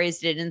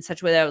paraphrased it in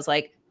such a way that I was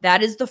like,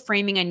 that is the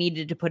framing I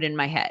needed to put in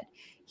my head.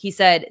 He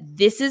said,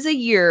 this is a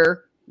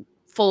year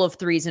full of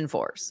 3s and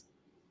 4s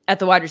at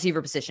the wide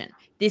receiver position.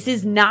 This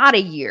is not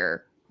a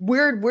year.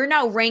 We're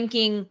now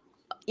ranking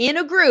in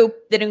a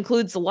group that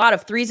includes a lot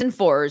of 3s and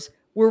 4s.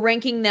 We're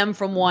ranking them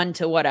from 1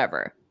 to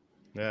whatever.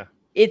 Yeah.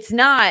 It's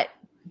not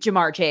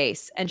Jamar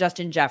Chase and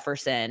Justin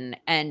Jefferson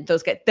and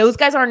those guys. Those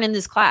guys aren't in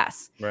this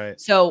class.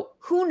 Right. So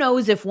who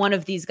knows if one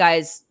of these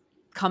guys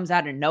comes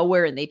out of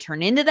nowhere and they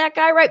turn into that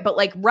guy, right? But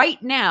like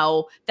right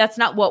now, that's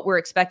not what we're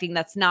expecting.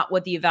 That's not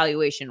what the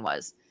evaluation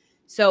was.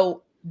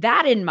 So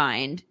that in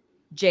mind,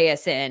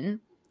 JSN,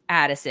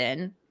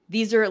 Addison,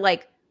 these are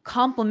like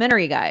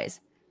complementary guys.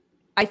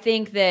 I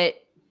think that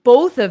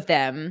both of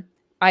them,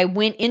 I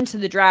went into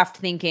the draft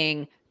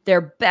thinking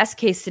their best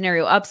case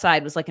scenario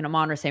upside was like an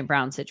Amon-Ra St.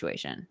 Brown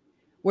situation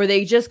where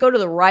they just go to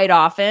the right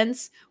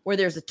offense, where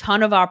there's a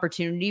ton of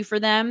opportunity for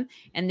them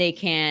and they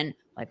can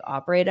like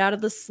operate out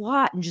of the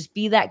slot and just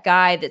be that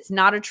guy that's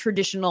not a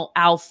traditional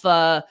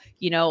alpha,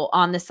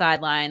 on the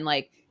sideline.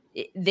 Like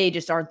they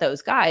just aren't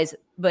those guys,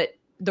 but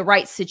the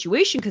right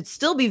situation could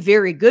still be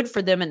very good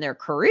for them in their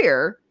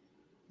career,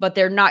 but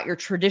they're not your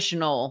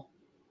traditional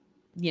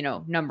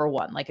number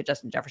one, like a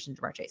Justin Jefferson,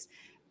 Jamar Chase.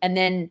 And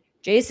then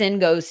Jason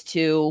goes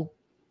to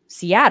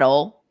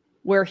Seattle,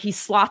 where he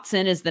slots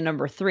in as the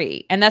number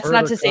 3. And that's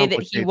not to say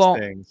that he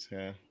won't. Things,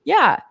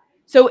 yeah.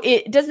 So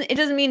it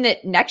doesn't mean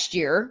that next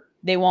year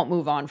they won't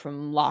move on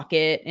from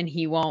Lockett and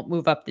he won't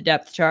move up the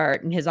depth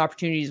chart and his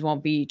opportunities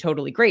won't be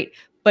totally great.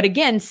 But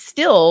again,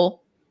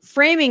 still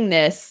framing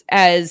this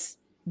as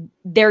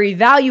they're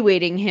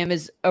evaluating him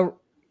as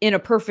in a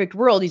perfect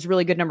world, he's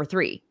really good number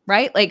 3,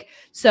 right? Like,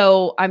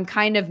 so I'm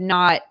kind of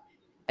not,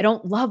 I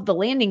don't love the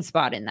landing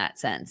spot in that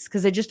sense,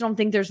 because I just don't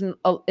think there's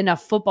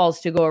enough footballs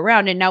to go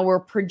around. And now we're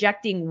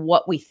projecting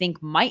what we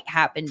think might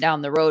happen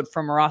down the road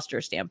from a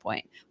roster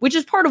standpoint, which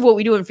is part of what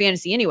we do in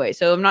fantasy anyway.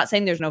 So I'm not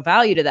saying there's no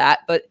value to that,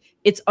 but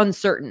it's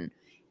uncertain.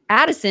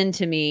 Addison,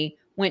 to me,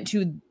 went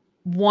to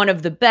one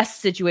of the best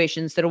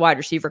situations that a wide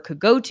receiver could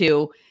go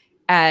to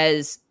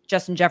as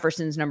Justin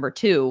Jefferson's number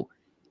 2.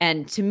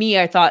 And to me,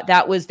 I thought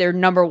that was their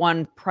number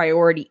 1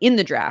 priority in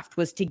the draft,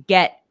 was to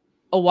get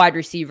a wide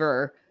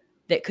receiver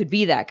that could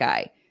be that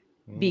guy,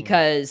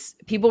 because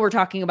people were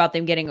talking about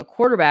them getting a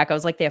quarterback. I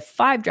was like, they have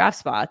 5 draft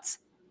spots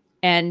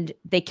and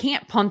they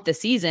can't punt the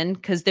season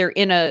because they're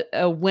in a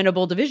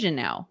winnable division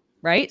now.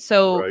 Right.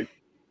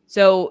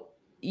 So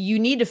you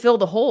need to fill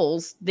the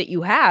holes that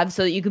you have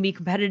so that you can be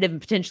competitive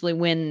and potentially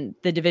win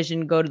the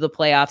division, go to the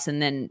playoffs,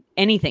 and then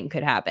anything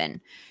could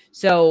happen.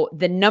 So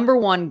the number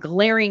 1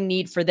 glaring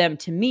need for them,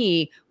 to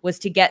me, was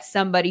to get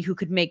somebody who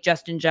could make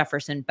Justin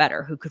Jefferson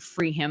better, who could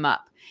free him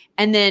up.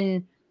 And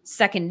then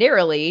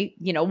secondarily,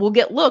 we'll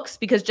get looks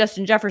because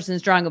Justin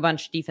Jefferson's drawing a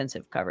bunch of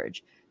defensive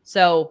coverage.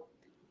 So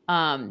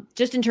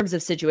just in terms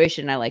of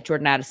situation, I like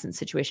Jordan Addison's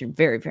situation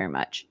very, very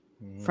much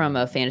from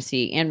a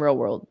fantasy and real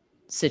world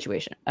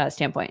situation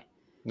standpoint.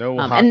 No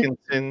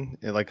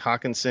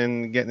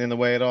Hawkinson getting in the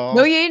way at all?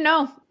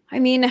 No. I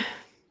mean,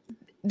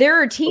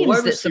 there are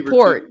teams that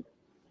support.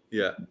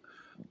 Yeah.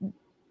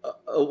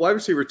 A wide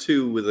receiver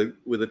 2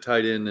 with a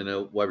tight end and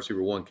a wide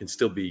receiver 1 can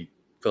still be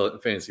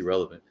fantasy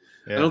relevant.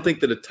 Yeah. I don't think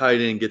that a tight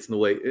end gets in the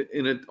way.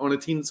 On a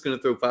team that's going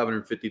to throw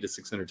 550 to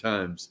 600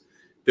 times,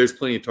 there's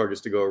plenty of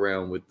targets to go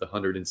around with the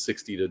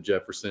 160 to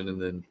Jefferson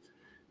and then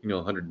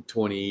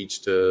 120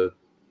 each to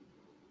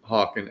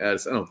Hawk and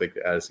Addison. I don't think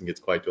Addison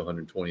gets quite to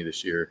 120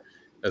 this year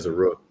as a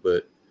rook,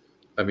 but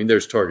I mean,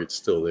 there's targets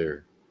still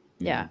there.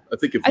 Yeah. I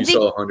think if you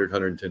saw 100,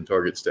 110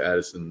 targets to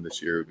Addison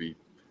this year, it would be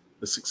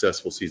a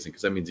successful season,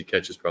 because that means he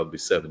catches probably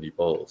 70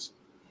 balls.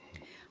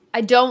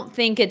 I don't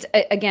think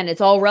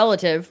it's all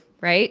relative,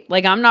 right?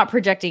 Like, I'm not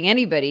projecting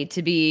anybody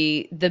to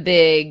be the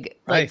big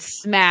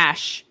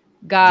smash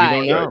guy.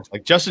 You don't know.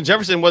 Like, Justin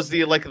Jefferson was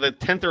the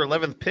 10th or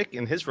 11th pick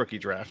in his rookie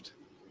draft.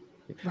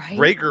 Right.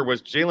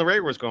 Jalen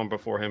Reagor was going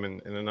before him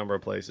in a number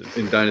of places.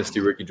 In dynasty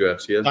rookie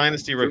drafts, yeah.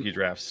 Dynasty rookie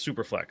drafts,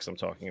 super flex. I'm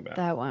talking about.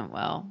 That went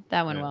well.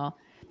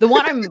 The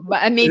one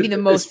I'm maybe the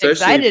most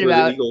excited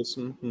about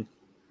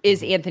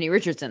is Anthony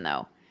Richardson,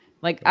 though.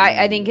 Like,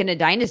 I think in a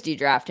dynasty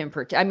draft, in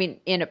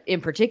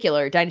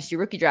particular, dynasty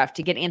rookie draft,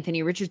 to get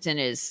Anthony Richardson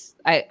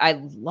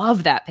I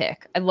love that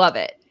pick. I love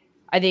it.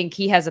 I think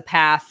he has a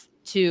path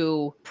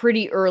to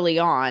pretty early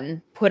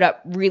on put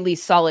up really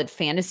solid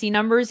fantasy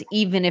numbers,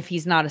 even if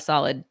he's not a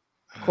solid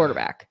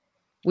quarterback.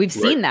 We've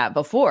seen that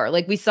before.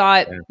 Like, we saw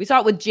it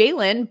with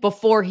Jalen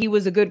before he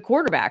was a good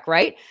quarterback,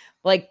 right?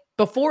 Like,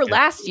 before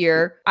last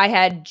year, I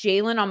had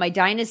Jalen on my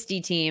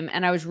dynasty team,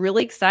 and I was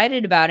really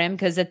excited about him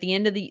because at the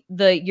end of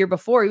the year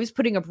before, he was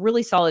putting up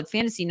really solid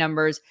fantasy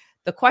numbers.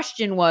 The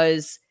question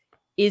was,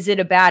 is it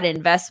a bad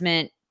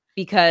investment?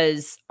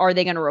 Because are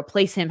they going to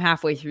replace him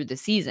halfway through the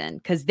season?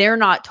 Because they're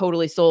not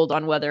totally sold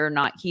on whether or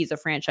not he's a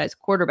franchise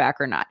quarterback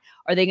or not.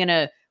 Are they going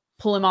to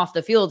pull him off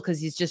the field because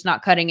he's just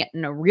not cutting it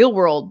in a real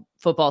world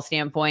football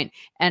standpoint?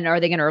 And are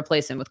they going to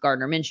replace him with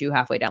Gardner Minshew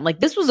halfway down? Like,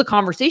 this was a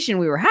conversation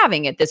we were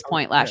having at this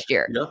point last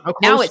year. Yeah.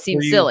 Now it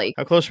seems silly.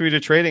 How close were you to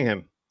trading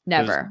him?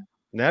 Never.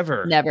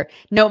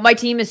 No, my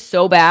team is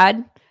so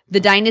bad.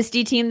 The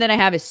dynasty team that I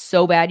have is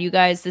so bad, you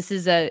guys. This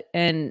is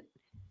and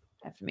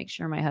I have to make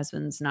sure my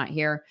husband's not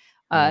here.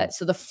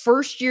 So the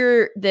first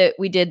year that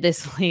we did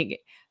this league,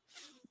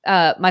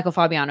 Michael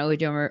Fabiano, who I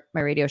do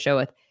my radio show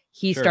with,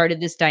 he started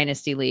this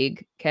dynasty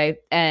league. Okay.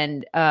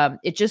 And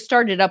it just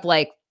started up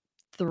like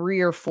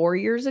 3 or 4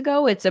 years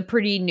ago. It's a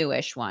pretty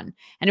newish one.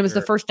 And it was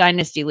the first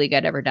dynasty league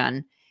I'd ever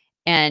done.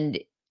 And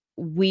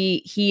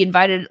he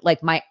invited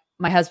like my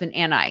husband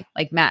and I,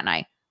 like Matt and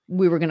I,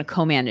 we were going to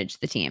co-manage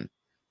the team.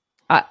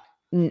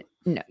 No,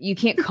 you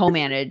can't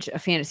co-manage a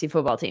fantasy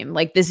football team.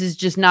 Like, this is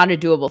just not a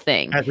doable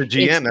thing. As a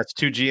GM, that's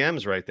 2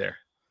 GMs right there.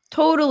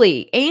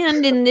 Totally.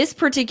 And in this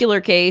particular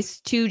case,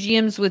 2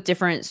 GMs with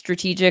different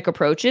strategic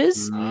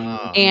approaches.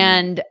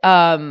 And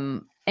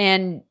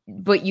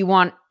but you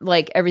want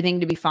like everything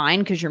to be fine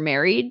because you're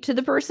married to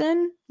the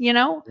person, So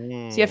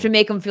you have to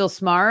make them feel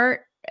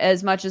smart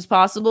as much as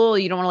possible.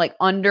 You don't want to like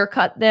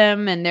undercut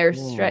them and their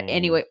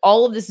anyway.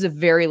 All of this is a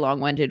very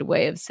long-winded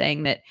way of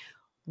saying that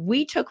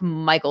we took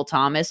Michael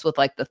Thomas with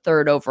like the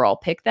 3rd overall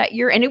pick that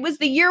year. And it was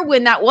the year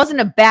when that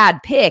wasn't a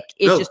bad pick.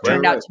 It just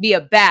turned out to be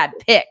a bad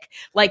pick.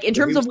 Like in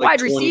terms of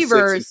wide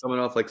receivers. Coming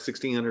off like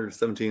 1,600,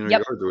 1,700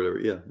 yards or whatever.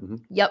 Yeah. Mm-hmm.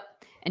 Yep.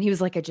 And he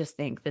was like, I just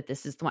think that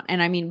this is the one.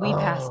 And I mean, we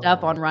passed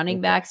up on running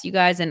backs, you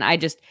guys. And I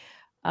just,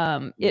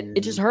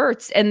 it just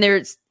hurts. And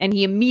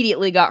he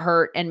immediately got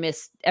hurt and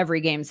missed every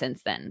game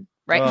since then.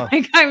 Right.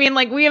 Like, I mean,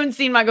 like we haven't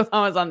seen Michael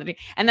Thomas on the team.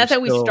 And that's how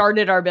we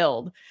started our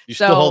build. You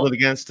still hold it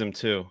against him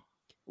too.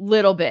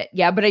 Little bit.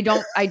 Yeah. But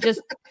I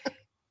just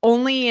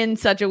only in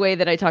such a way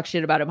that I talk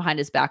shit about him behind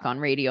his back on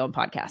radio and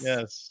podcasts.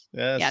 Yes.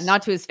 Yes. Yeah.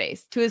 Not to his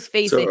face. To his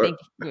face, I think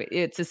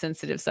it's a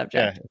sensitive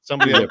subject. Yeah.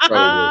 Somebody else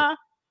probably.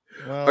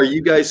 Well, are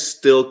you guys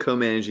still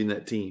co-managing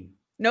that team?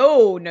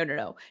 No.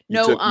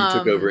 You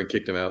took over and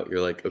kicked him out.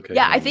 You're like, okay.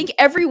 Yeah, I think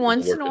every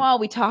once in a while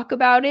we talk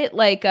about it,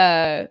 like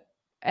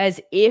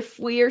as if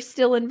we are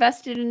still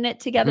invested in it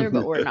together,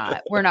 but we're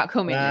not. We're not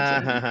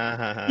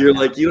co-managing. You're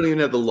like, you don't even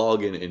have the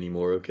login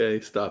anymore. Okay,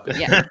 stop it.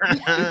 Yeah.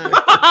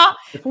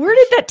 Where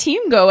did that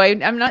team go?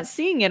 I'm not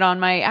seeing it on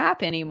my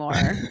app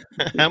anymore.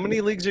 How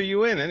many leagues are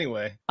you in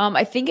anyway?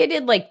 I think I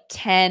did like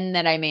 10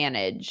 that I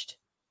managed.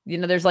 You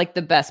know, there's like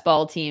the best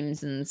ball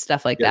teams and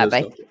stuff like that.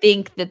 But I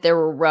think that there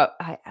were,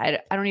 I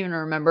don't even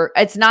remember.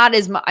 It's not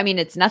as much. I mean,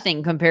 it's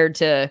nothing compared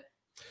to,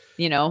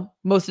 you know,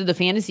 most of the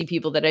fantasy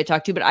people that I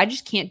talk to, but I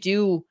just can't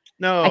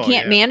I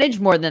can't manage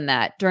more than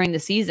that during the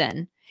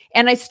season.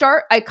 And I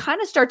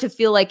kind of start to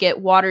feel like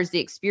it waters the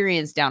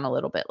experience down a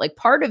little bit. Like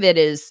part of it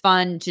is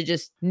fun to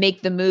just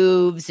make the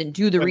moves and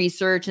do the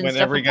research and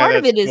stuff. Every guy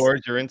that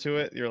scores, you're into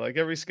it. You're like,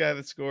 every guy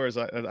that scores,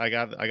 I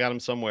got him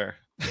somewhere.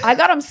 I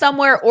got them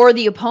somewhere, or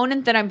the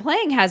opponent that I'm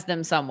playing has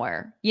them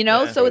somewhere, you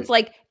know? So it's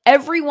like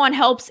everyone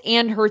helps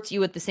and hurts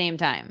you at the same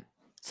time.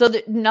 So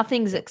that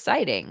nothing's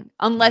exciting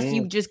unless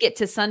you just get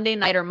to Sunday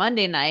night or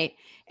Monday night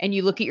and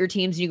you look at your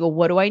teams and you go,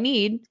 what do I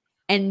need?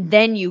 And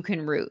then you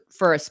can root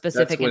for a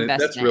specific investment.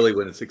 That's really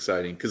when it's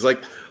exciting. Because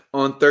like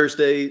on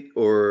Thursday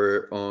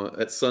or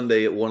at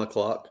Sunday at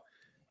 1:00,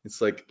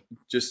 it's like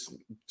just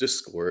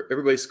score.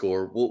 Everybody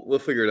score. We'll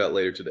figure it out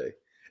later today.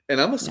 And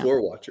I'm a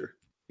score watcher.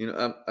 You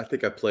know, I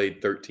think I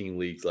played 13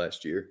 leagues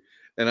last year,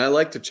 and I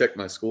like to check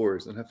my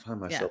scores. And I find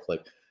myself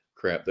like,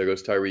 crap, there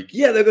goes Tyreek.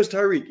 Yeah, there goes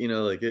Tyreek. You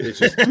know, like it's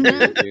just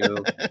weird, you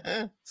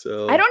know.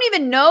 So I don't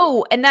even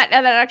know, and that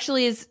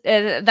actually is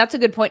that's a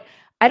good point.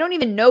 I don't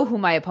even know who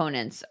my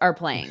opponents are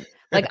playing.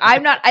 Like I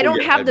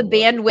don't have the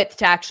bandwidth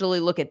to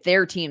actually look at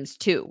their teams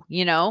too,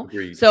 you know?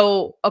 Agreed.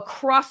 So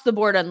across the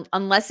board,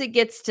 unless it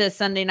gets to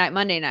Sunday night,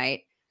 Monday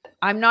night,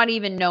 I'm not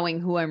even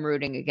knowing who I'm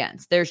rooting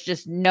against. There's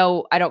just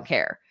I don't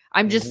care.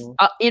 I'm just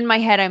in my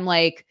head. I'm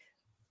like,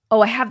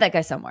 oh, I have that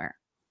guy somewhere.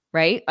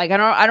 Right. Like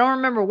I don't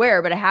remember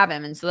where, but I have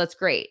him. And so that's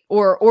great.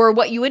 Or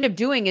what you end up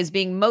doing is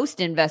being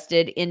most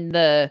invested in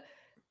the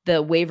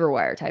waiver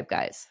wire type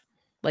guys.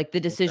 Like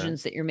the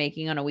decisions that you're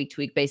making on a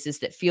week-to-week basis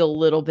that feel a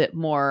little bit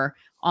more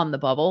on the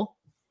bubble.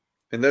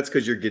 And that's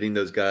because you're getting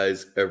those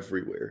guys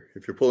everywhere.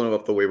 If you're pulling them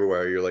off the waiver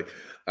wire, you're like,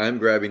 I'm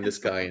grabbing this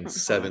guy in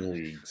 7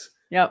 leagues.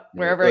 Yep,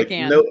 wherever like I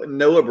can.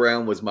 Noah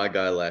Brown was my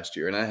guy last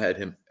year, and I had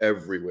him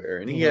everywhere.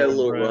 And he had a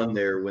little run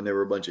there when there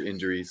were a bunch of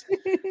injuries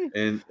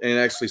and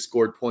actually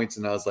scored points.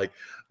 And I was like,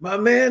 my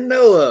man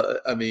Noah.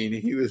 I mean,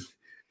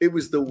 it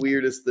was the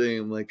weirdest thing.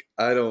 I'm like,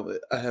 I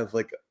have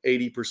like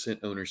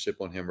 80% ownership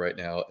on him right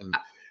now. And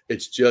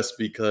it's just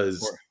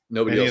because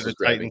nobody else is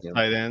grabbing him.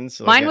 Tight ends.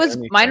 So mine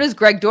was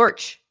Greg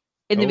Dortch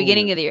in the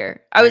beginning of the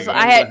year. I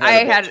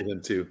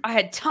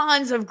had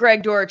tons of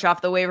Greg Dortch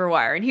off the waiver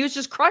wire, and he was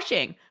just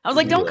crushing. I was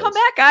like, "Don't come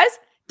back, guys!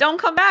 Don't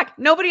come back!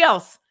 Nobody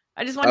else.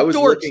 I just want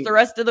Dortch the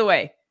rest of the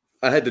way."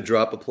 I had to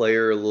drop a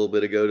player a little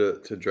bit ago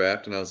to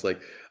draft, and I was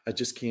like, "I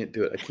just can't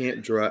do it.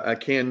 I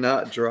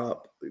cannot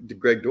drop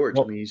Greg Dortch.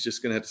 I mean, he's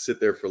just going to have to sit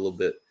there for a little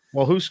bit."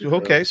 Well,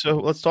 okay? So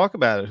let's talk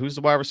about it. Who's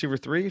the wide receiver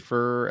 3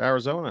 for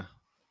Arizona?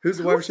 Who's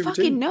the wide receiver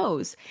 2? Who fucking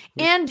knows?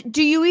 And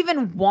do you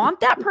even want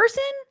that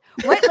person?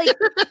 Right? Like,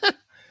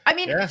 I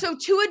mean, so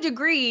to a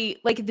degree,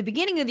 like at the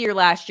beginning of the year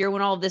last year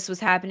when all of this was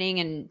happening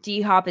and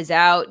D-Hop is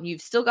out and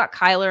you've still got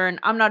Kyler, and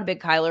I'm not a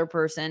big Kyler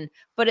person,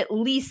 but at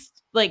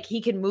least like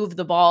he can move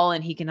the ball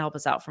and he can help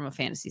us out from a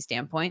fantasy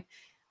standpoint.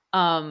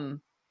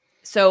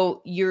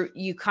 So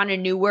you kind of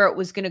knew where it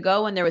was going to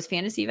go and there was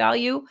fantasy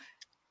value.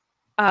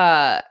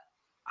 I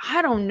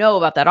don't know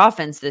about that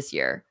offense this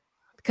year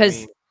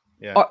because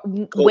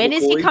when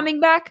is he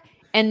coming back?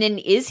 And then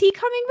is he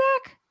coming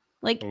back?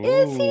 Like,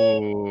 is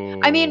he?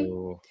 I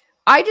mean,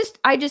 I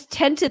just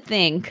tend to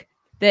think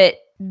that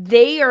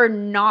they are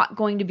not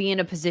going to be in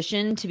a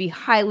position to be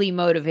highly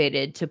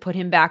motivated to put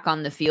him back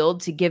on the field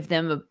to give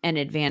them an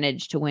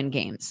advantage to win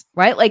games,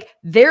 right? Like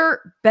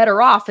they're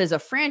better off as a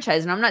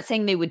franchise. And I'm not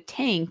saying they would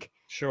tank,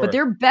 but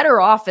they're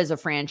better off as a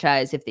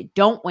franchise if they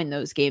don't win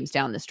those games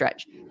down the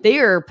stretch. They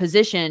are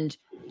positioned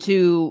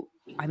to,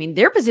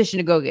 they're positioned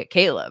to go get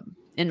Caleb,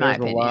 in my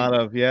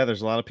opinion.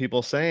 There's a lot of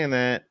people saying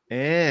that.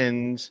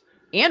 And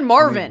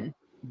Marvin.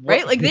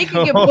 right? Like they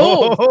can get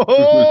both.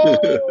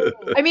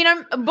 I mean,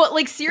 but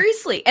like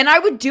seriously, and I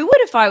would do it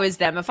if I was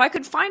them. If I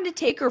could find a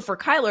taker for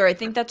Kyler, I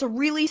think that's a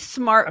really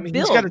smart build.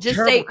 He's got a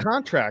terrible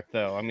contract,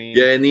 though. I mean,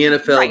 yeah, in the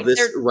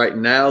NFL, right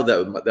now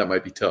that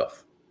might be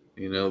tough,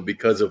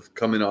 because of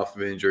coming off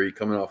of injury,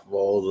 coming off of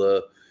all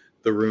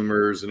the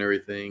rumors and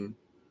everything.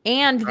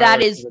 And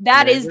that is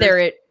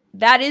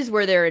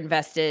where they're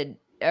invested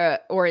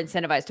or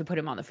incentivized to put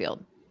him on the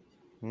field,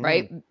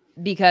 right?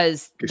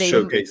 Because they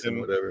showcase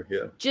him, whatever.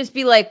 Yeah, just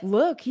be like,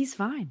 look, he's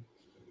fine.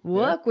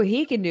 Look what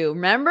he can do.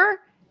 Remember,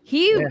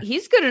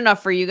 he's good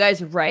enough for you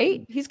guys,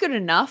 right? He's good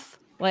enough.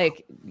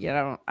 Like,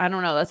 I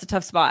don't know. That's a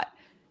tough spot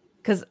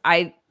because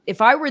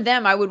if I were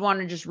them, I would want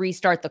to just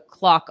restart the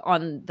clock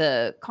on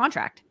the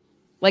contract.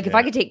 Like if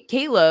I could take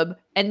Caleb,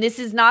 and this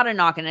is not a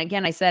knock. And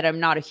again, I said I'm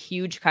not a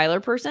huge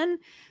Kyler person,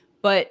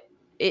 but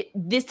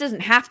this doesn't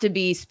have to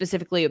be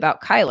specifically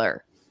about Kyler.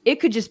 It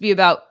could just be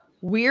about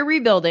we're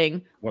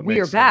rebuilding. We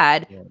are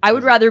bad. Yeah, I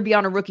would rather be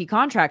on a rookie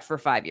contract for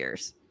 5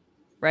 years,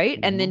 right?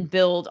 And then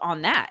build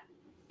on that.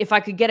 If I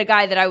could get a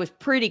guy that I was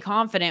pretty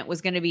confident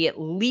was going to be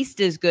at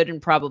least as good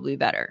and probably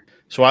better.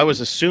 So I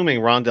was assuming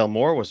Rondell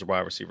Moore was the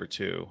wide receiver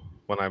 2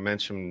 when I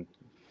mentioned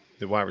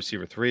the wide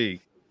receiver 3.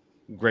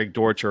 Greg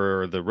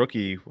Dortcher, the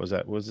rookie, was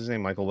his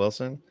name Michael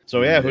Wilson?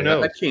 So who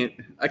knows?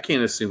 I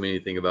can't assume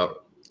anything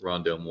about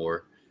Rondell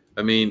Moore.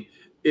 I mean,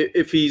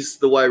 if he's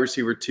the wide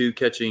receiver 2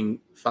 catching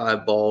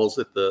 5 balls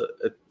at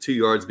 2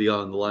 yards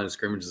beyond the line of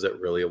scrimmage, is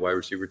that really a wide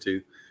receiver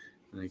 2?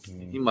 Like,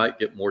 he might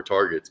get more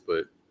targets,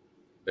 but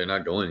they're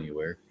not going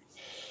anywhere.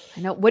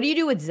 I know. What do you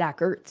do with Zach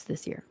Ertz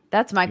this year?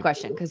 That's my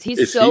question because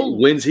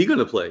when's he going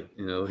to play?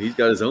 He's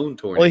got his own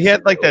torn. Well, he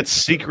had like that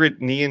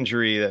secret knee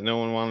injury that no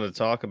one wanted to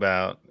talk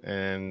about,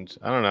 and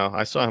I don't know.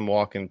 I saw him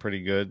walking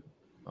pretty good.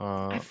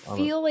 I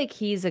feel like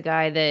he's a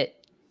guy that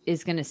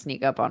is going to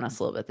sneak up on us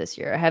a little bit this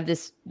year. I have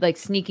this like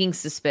sneaking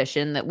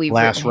suspicion that we've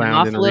written him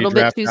off a little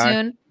bit too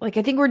soon. Like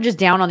I think we're just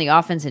down on the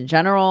offense in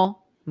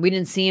general. We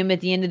didn't see him at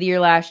the end of the year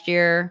last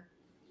year,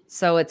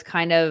 so it's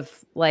kind of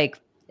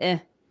like,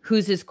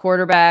 who's his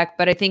quarterback?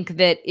 But I think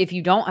that if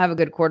you don't have a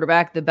good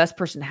quarterback, the best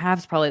person to have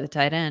is probably the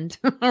tight end,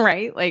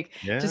 right? Like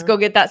just go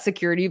get that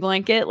security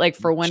blanket, like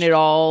for when it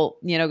all,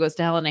 goes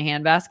to hell in a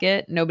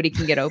handbasket, nobody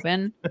can get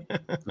open. Yeah,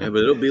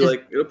 but it'll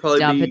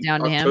probably be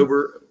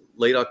October,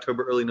 late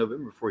October, early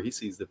November before he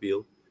sees the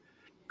field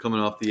coming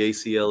off the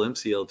ACL,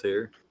 MCL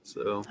tear.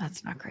 So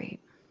that's not great.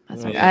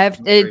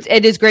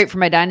 It is great for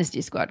my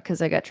dynasty squad because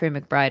I got Trey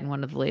McBride in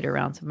one of the later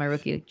rounds of my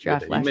rookie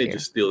draft last year. You may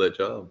just steal that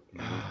job.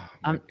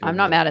 I'm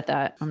not mad at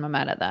that. I'm not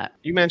mad at that.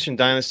 You mentioned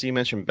dynasty. You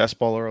mentioned best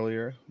ball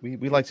earlier.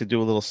 We like to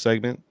do a little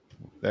segment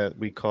that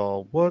we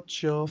call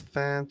 "What's Your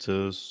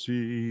Fantasy."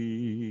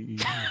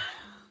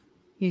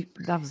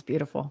 That was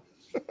beautiful.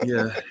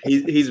 Yeah,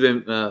 he's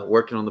been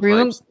working on the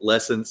pipes,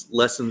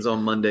 lessons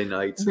on Monday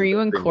nights. Were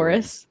you in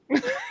chorus?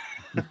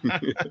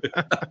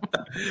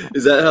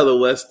 Is that how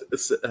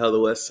the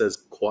West says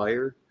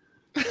choir?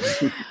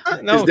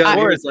 No, down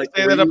here it's like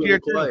say that up here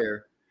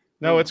choir.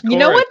 No, it's chorus. You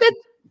know what?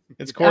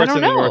 It's chorus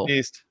in the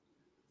Northeast.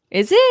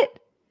 Is it?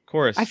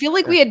 Chorus. I feel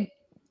like we had.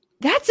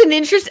 That's an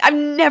interest. I've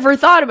never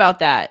thought about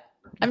that.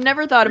 I've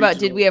never thought about.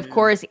 Did we have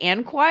chorus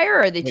and choir?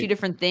 Are they two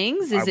different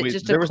things? Is it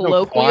just a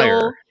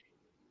colloquial?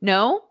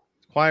 No.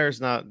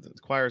 Choirs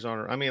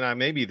aren't. I mean,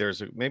 maybe there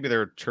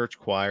are church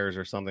choirs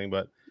or something,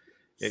 but.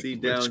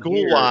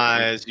 School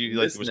wise, it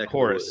was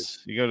chorus.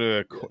 You go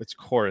to it's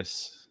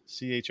chorus,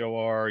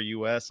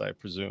 CHORUS, I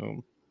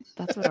presume.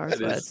 That's what ours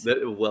was.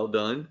 Well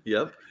done.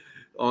 Yep.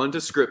 On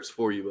to scripts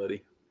for you,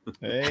 buddy.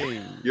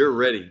 Hey, you're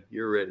ready.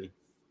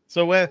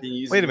 So wait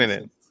a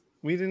minute.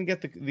 We didn't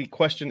get the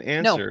question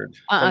answered.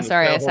 No.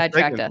 Sorry, I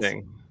sidetracked us.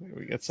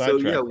 We got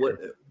sidetracked. So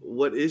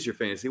what is your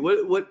fantasy?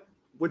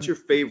 What's your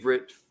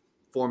favorite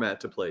format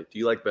to play? Do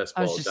you like best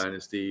ball,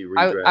 dynasty,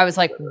 redraft? I was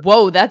like,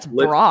 whoa, that's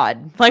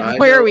broad. Like,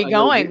 where are we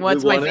going?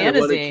 What's my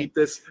fantasy? Keep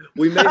this.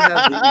 We may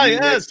have the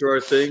next to our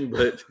thing,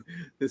 but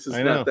this is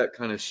not that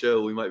kind of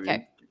show. We might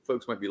be.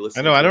 Folks might be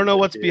listening. I don't know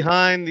what's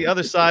behind the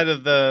other side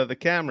of the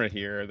camera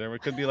here. There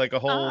could be like a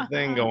whole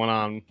thing going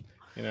on.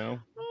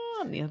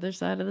 On the other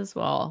side of this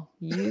wall,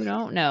 you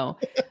don't know.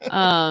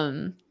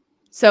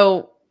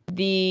 So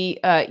the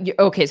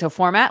so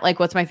format. Like,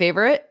 what's my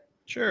favorite?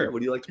 Sure. Yeah, what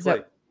do you like to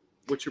play?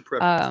 What's your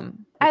preference?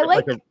 I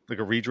like a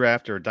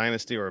redraft or a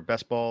dynasty or a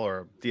best ball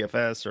or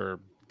DFS or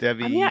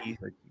Devi.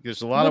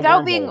 There's a lot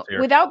without of being here.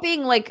 Without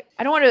being like,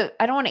 I don't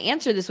want to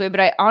answer this way,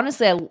 but I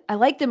honestly I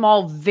like them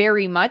all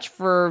very much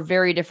for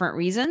very different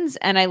reasons,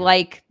 and I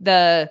like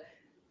the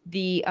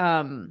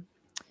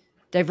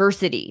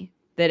diversity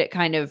that it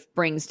kind of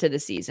brings to the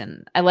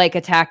season. I like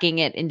attacking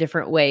it in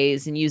different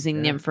ways and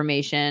using the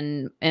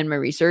information and my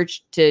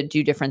research to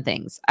do different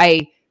things.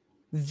 I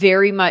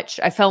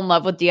fell in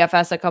love with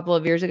DFS a couple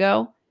of years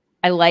ago.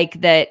 I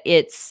like that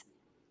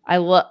I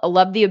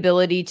love the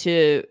ability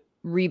to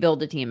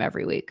rebuild a team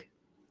every week,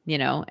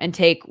 and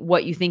take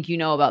what you think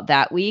about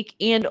that week.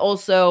 And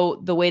also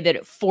the way that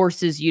it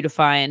forces you to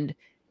find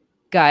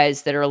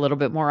guys that are a little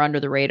bit more under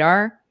the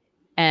radar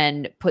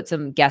and put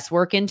some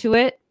guesswork into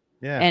it.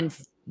 Yeah. And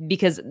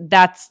because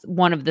that's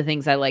one of the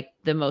things I like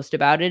the most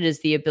about it, is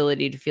the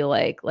ability to feel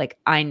like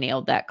I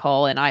nailed that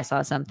call and I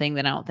saw something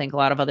that I don't think a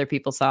lot of other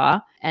people saw.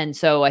 And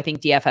so I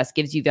think DFS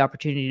gives you the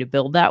opportunity to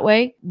build that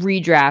way.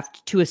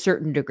 Redraft, to a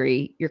certain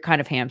degree, you're kind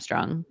of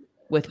hamstrung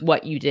with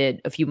what you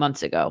did a few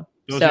months ago.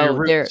 Those are your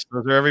roots.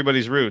 Those are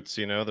everybody's roots,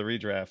 the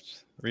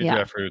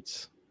redraft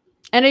roots.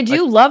 And I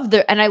love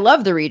the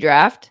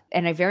redraft,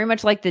 and I very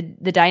much like the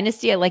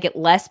dynasty. I like it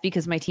less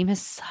because my team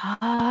has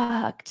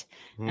sucked,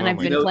 and I've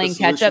been playing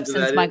catch up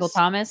since Michael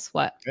Thomas.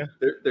 What? Yeah.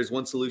 There's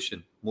one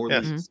solution: more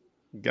leagues.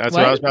 That's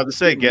what I was about to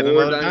say. Get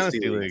another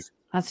dynasty league.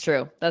 That's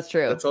true.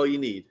 That's all you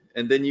need,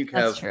 and then you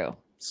have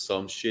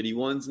some shitty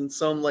ones and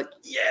some like,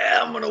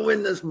 I'm gonna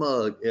win this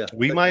mug. Yeah,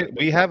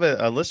 we have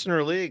a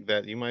listener league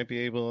that you might be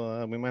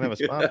able. We might have a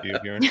spot for you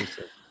if you're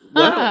interested.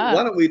 Why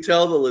don't we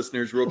tell the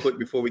listeners real quick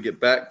before we get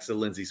back to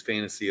Lindsay's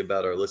fantasy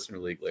about our listener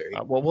league, Larry?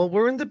 Well,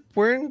 we're in. Do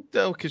we want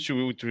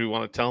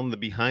to tell them the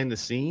behind the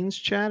scenes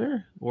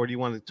chatter, or do you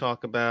want to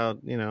talk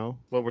about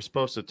what we're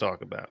supposed to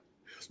talk about?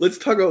 Let's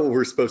talk about what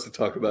we're supposed to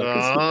talk about,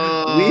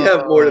 because we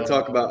have more to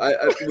talk about.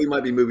 I think we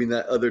might be moving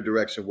that other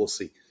direction. We'll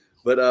see.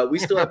 But we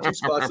still have 2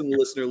 spots in the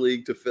listener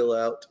league to fill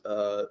out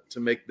to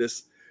make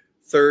this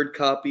third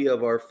copy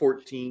of our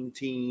 14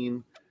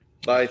 team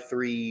by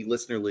 3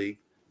 listener league.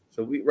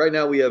 So right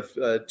now we have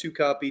 2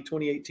 copy,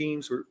 28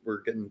 teams.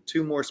 We're getting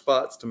 2 more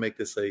spots to make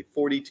this a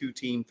 42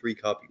 team, 3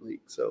 copy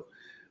league. So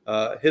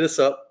hit us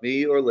up,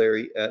 me or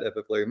Larry, at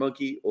FF Larry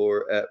Monkey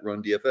or at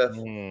Run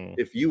DFF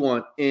if you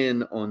want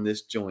in on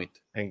this joint.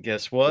 And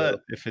guess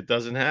what? If it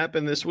doesn't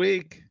happen this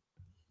week,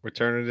 we're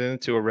turning it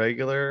into a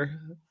regular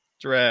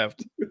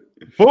draft.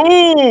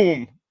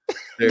 Boom!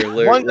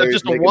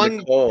 Just a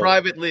one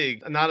private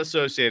league, not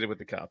associated with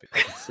the copy.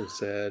 That's so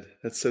sad.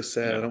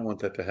 Yeah. I don't want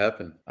that to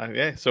happen.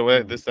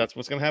 So that's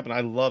what's going to happen.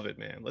 I love it,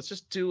 man. Let's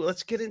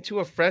get into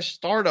a fresh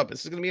startup.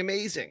 This is going to be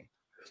amazing.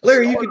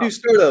 Larry, you can do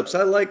startups.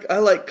 I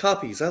like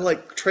copies. I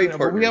like trade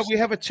partners. We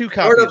have a 2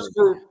 copy.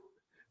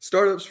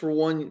 Startups for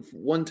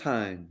one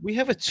time. We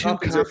have a 2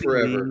 copy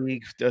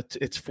league.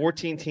 It's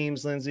 14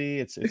 teams, Lindsay.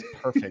 It's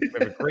perfect. We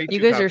have a great. You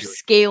guys are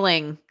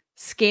scaling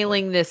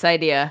this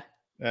idea.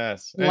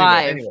 Yes.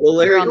 Live. Anyway. Well,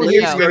 Larry,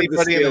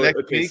 anybody in the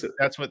next week.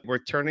 That's what we're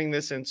turning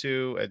this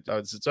into.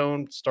 It's its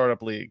own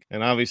startup league,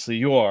 and obviously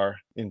you are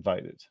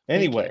invited.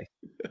 Anyway,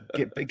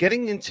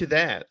 getting into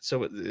that.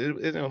 So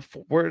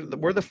we're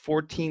the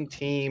 14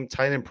 team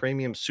tight end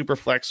premium super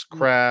flex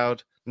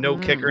crowd. No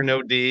kicker,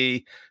 no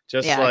D.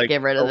 Just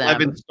get rid of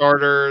 11 them.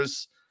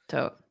 Starters.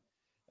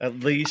 At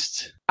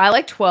least. I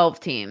like 12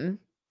 team.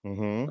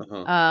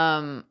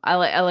 Mm-hmm. I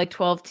like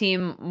 12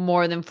 team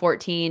more than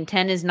 14.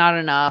 10 is not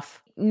enough.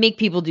 Make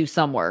people do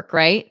some work,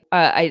 right?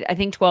 I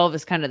think 12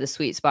 is kind of the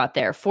sweet spot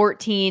there.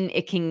 14,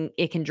 it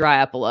can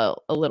dry up a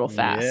little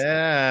fast.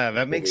 Yeah,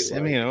 that makes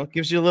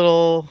gives you a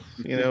little,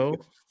 you know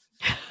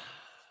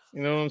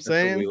what I'm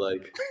saying? That's what we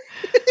like.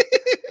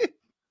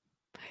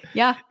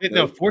 Yeah.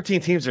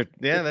 14 teams are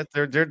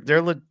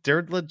they're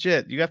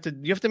legit. You have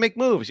to make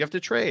moves. You have to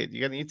trade.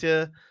 You need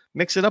to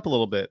mix it up a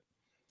little bit.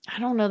 I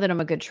don't know that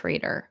I'm a good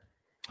trader.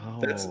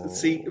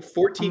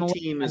 14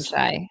 team is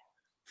shy.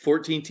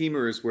 14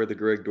 teamer is where the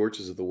Greg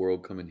Dortches of the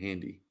world come in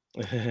handy.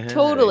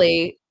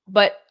 Totally.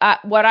 But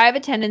what I have a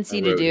tendency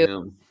to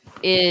do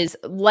is,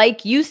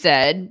 like you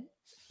said,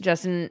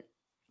 Justin,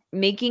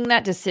 making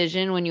that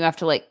decision when you have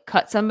to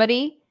cut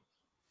somebody.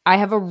 I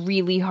have a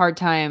really hard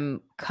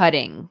time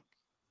cutting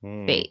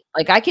bait.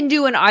 I can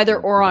do an either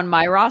or on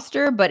my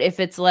roster, but if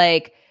it's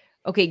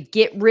okay,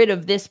 get rid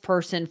of this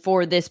person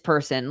for this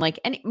person,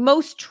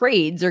 most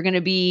trades are going to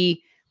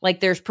be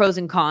there's pros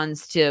and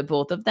cons to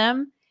both of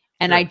them.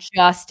 And I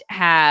just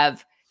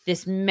have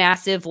this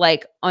massive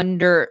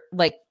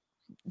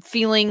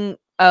feeling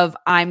of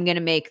I'm going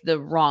to make the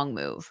wrong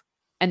move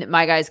and that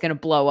my guy's going to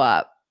blow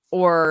up,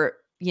 or,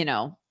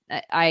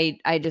 I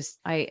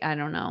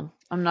don't know.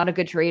 I'm not a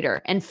good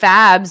trader. And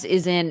Fabs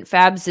is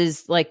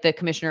the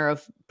commissioner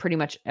of pretty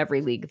much every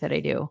league that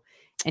I do.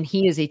 And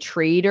he is a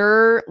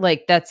trader.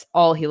 That's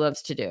all he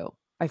loves to do.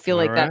 I feel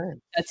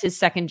that's his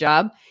second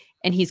job.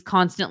 And he's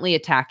constantly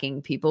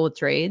attacking people with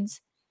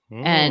trades.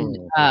 And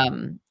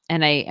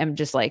I am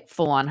just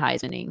full on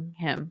Heismaning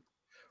him.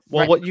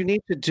 Well, what you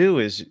need to do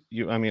is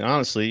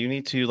honestly, you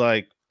need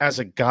to as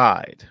a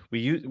guide.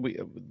 We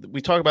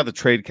talk about the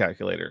trade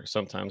calculator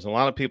sometimes. And a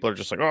lot of people are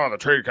just the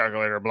trade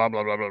calculator, blah,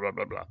 blah, blah, blah, blah,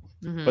 blah, blah.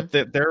 Mm-hmm. But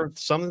there are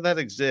some that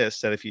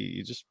exist that if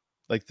you just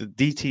the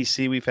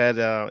DTC, we've had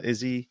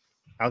Izzy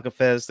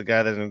Alcafez, the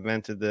guy that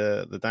invented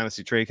the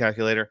Dynasty trade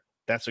calculator.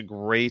 That's a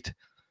great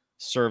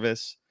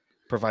service.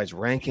 Provides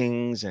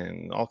rankings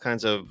and all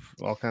kinds of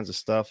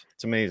stuff.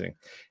 It's amazing.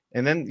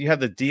 And then you have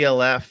the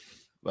DLF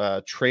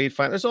trade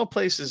find. There's all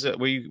places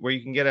where you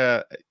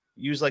can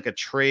use a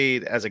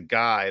trade as a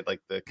guide.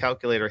 The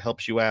calculator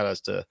helps you out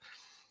as to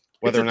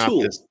whether or not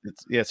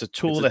it's a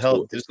tool to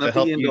help give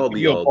you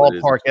a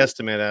ballpark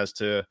estimate as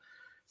to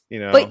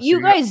But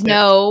you guys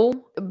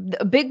know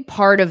a big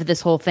part of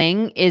this whole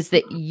thing is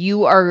that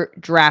you are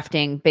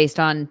drafting based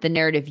on the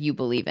narrative you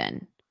believe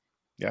in.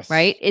 Yes.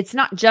 Right. It's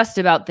not just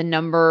about the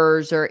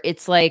numbers, or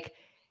it's like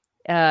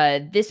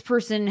this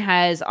person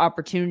has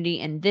opportunity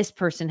and this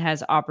person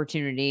has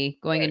opportunity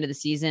going into the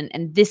season.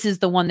 And this is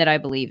the one that I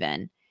believe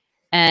in.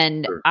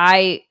 And Sure.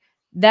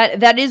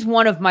 that is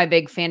one of my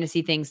big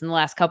fantasy things in the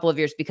last couple of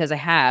years, because I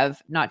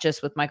have, not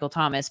just with Michael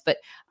Thomas, but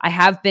I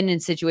have been in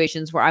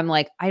situations where I'm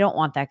like, I don't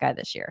want that guy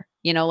this year.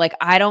 Like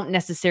I don't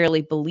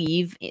necessarily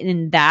believe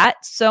in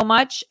that so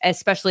much,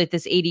 especially at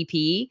this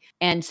ADP.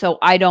 And so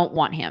I don't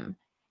want him.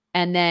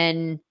 And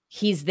then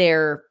he's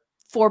there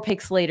 4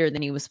 picks later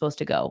than he was supposed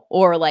to go,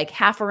 or like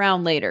half a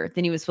round later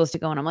than he was supposed to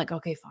go. And I'm like,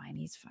 okay, fine.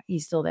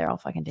 He's still there. I'll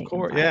fucking take him.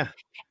 Fine. Yeah.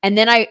 And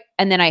then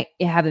I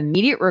have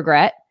immediate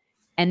regret.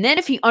 And then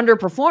if he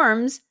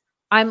underperforms,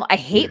 I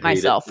hate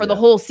myself for the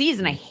whole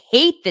season. I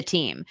hate the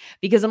team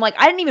because I'm like,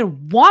 I didn't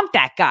even want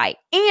that guy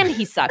and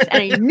he sucks.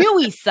 And I knew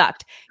he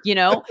sucked,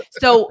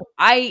 So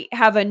I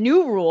have a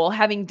new rule,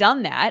 having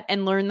done that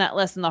and learned that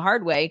lesson the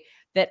hard way,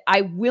 that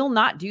I will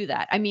not do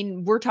that. I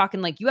mean, we're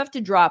talking like you have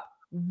to drop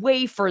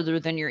way further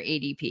than your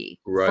ADP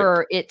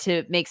for it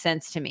to make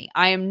sense to me.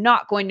 I am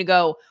not going to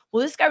go,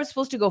 well, this guy was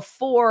supposed to go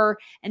 4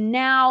 and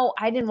now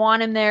I didn't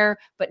want him there,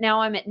 but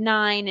now I'm at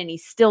 9 and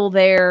he's still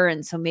there.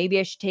 And so maybe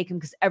I should take him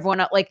because everyone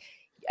else, like,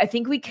 I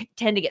think we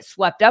tend to get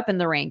swept up in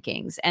the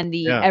rankings and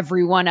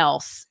everyone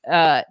else,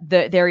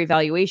 their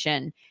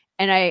evaluation.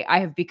 And I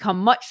have become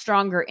much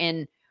stronger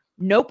in,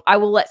 nope, I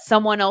will let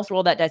someone else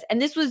roll that dice.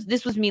 And this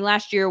was me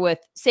last year with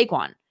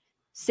Saquon.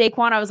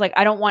 I was like,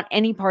 I don't want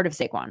any part of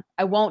Saquon.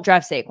 I won't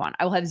draft Saquon.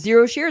 I will have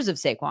 0 shares of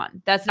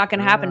Saquon. That's not going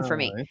to happen for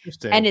me.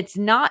 And it's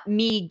not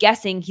me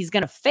guessing he's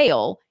going to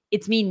fail.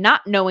 It's me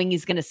not knowing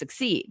he's going to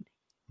succeed.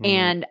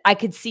 And I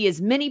could see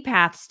as many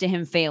paths to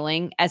him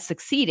failing as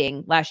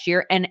succeeding last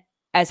year. And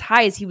as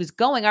high as he was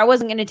going, I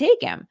wasn't going to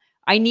take him.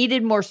 I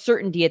needed more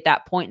certainty at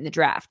that point in the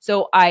draft.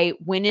 So I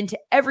went into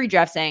every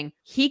draft saying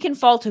he can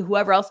fall to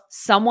whoever else.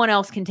 Someone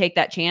else can take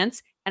that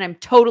chance. And I'm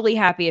totally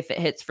happy if it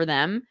hits for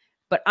them.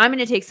 But I'm going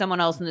to take someone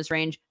else in this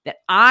range that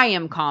I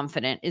am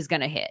confident is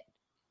going to hit.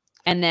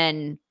 And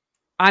then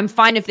I'm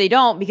fine if they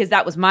don't, because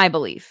that was my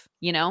belief,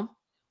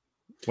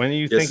 When are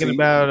you thinking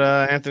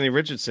about Anthony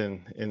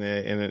Richardson in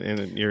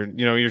your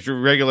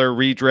your regular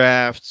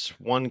redrafts,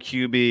 1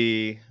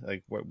 QB?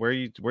 Like where are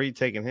you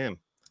taking him?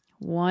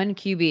 1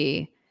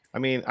 QB. I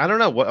mean, I don't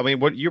know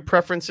what your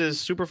preference is,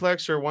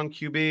 Superflex or 1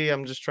 QB?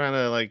 I'm just trying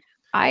to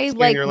I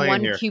like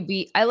 1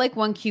 QB. I like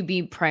 1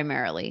 QB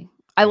primarily.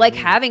 I like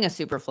having a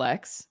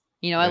Superflex.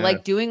 I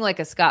like doing like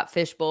a Scott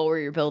Fishbowl where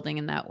you're building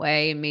in that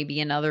way, and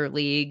maybe another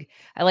league.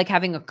 I like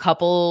having a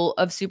couple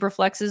of super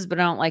flexes, but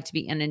I don't like to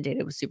be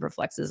inundated with super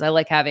flexes. I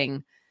like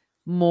having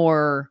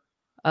more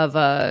of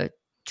a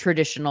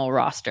traditional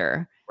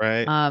roster.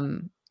 Right.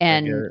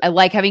 And I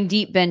like having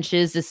deep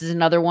benches. This is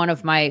another one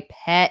of my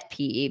pet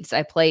peeves.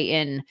 I play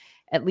in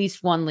at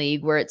least one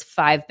league where it's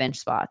 5 bench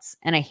spots,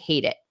 and I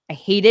hate it. I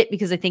hate it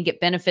because I think it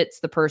benefits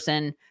the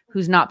person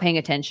who's not paying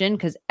attention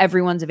because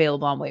everyone's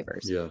available on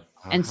waivers. Yeah.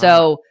 And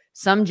so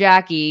some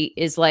Jackie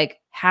is like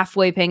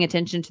halfway paying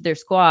attention to their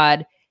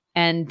squad,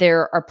 and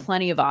there are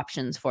plenty of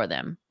options for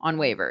them on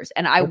waivers.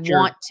 And I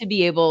want to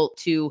be able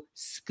to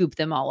scoop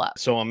them all up.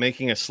 So I'm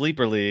making a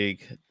sleeper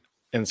league,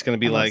 and it's going to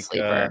be like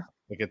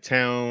a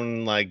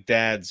town, like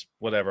dad's,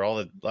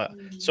 whatever.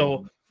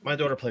 So my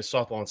daughter plays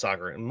softball and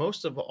soccer, and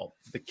most of all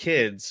the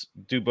kids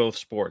do both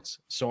sports.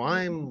 So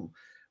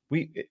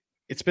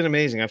it's been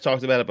amazing. I've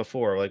talked about it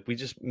before. Like, we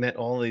just met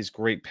all these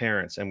great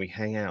parents, and we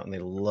hang out, and they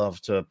love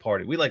to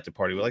party. We like to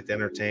party. We like to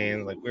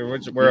entertain. Like,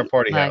 we're a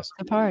party house.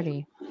 To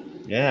party.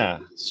 Yeah.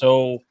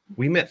 So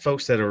we met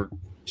folks that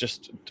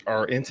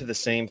are into the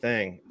same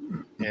thing,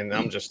 and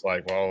I'm just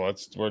like, well,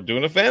 we're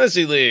doing a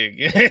fantasy league.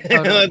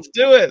 Let's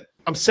do it.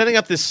 I'm setting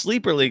up this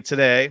sleeper league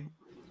today,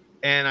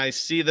 and I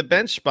see the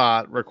bench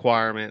spot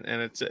requirement,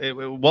 and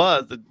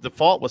the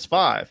default was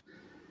 5,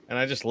 and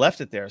I just left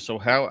it there. So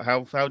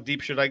how deep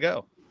should I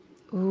go?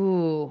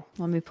 Ooh,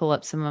 let me pull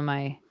up some of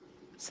my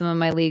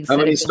leagues. How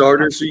many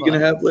starters are you gonna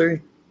have,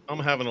 Larry? I'm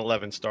having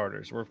 11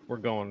 starters. We're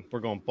going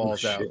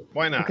balls out.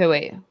 Why not? Okay,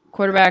 wait.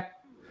 Quarterback,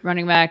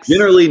 running backs.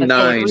 Generally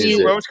 9.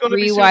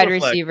 3 wide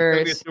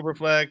receivers. Super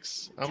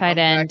flex. Tight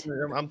end.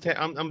 I'm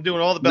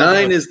doing all the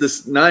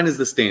bells. 9 is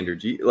the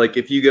standard. Like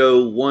if you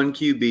go 1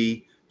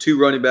 QB, 2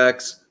 running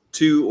backs,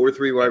 2 or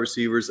 3 wide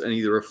receivers, and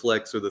either a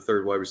flex or the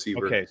 3rd wide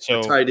receiver. Okay,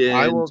 so tight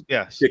end,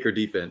 kicker,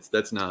 defense.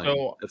 That's 9.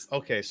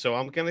 So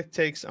I'm gonna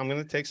take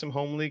some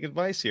home league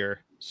advice here.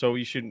 So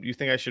you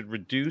think I should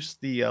reduce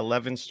the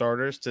 11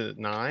 starters to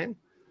 9?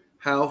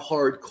 How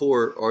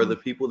hardcore are the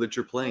people that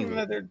you're playing with?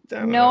 I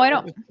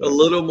don't. A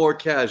little more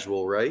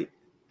casual, right?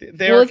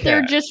 If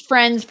they're just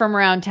friends from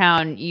around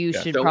town, you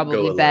should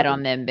probably bet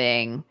on them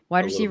being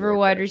wide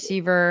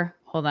receiver.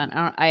 Hold on,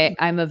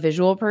 I'm a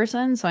visual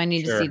person, so I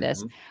need to see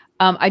this.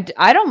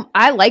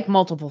 I like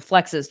multiple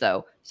flexes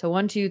though. So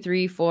 1, 2,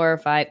 3, 4,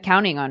 5,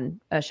 counting on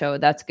a show.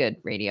 That's good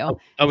radio.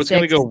 I was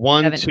going to go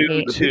 1,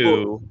 2,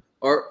 2.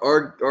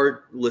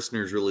 Our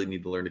listeners really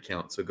need to learn to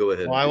count. So go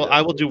ahead. Well,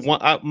 I will do one.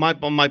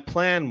 My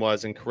plan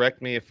was, and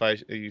correct me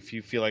if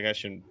you feel like I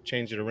should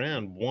change it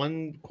around.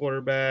 1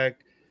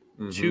 quarterback,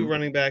 2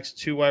 running backs,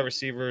 2 wide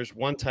receivers,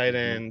 1 tight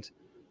end,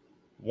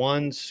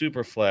 1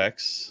 super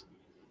flex.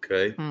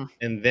 Okay.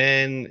 And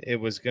then it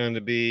was going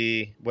to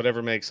be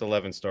whatever makes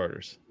 11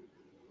 starters.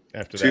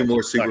 After 2 that,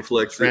 more super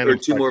flexes, or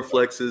 2 more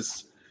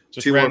flexes,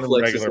 just 2 more random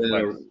flexes,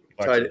 regular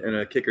and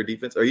a kicker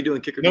defense. Are you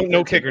doing kicker defense?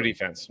 No kicker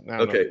defense.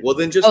 Okay, well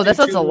then just that's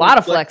a lot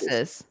of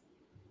flexes.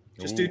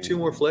 Just do 2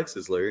 more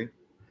flexes, Larry.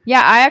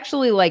 Yeah, I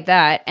actually like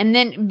that. And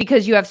then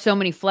because you have so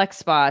many flex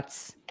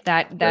spots,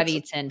 that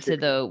eats into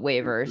the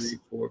waivers. 3,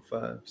 4,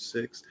 5,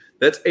 6.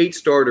 That's 8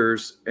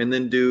 starters, and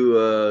then do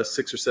a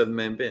 6 or 7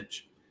 man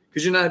bench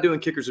because you're not doing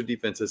kickers or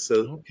defenses.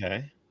 So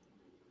okay.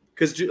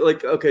 Because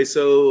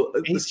so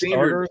 8 the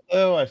standard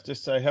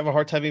starters, though, I have a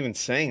hard time even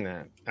saying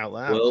that out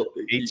loud. Well,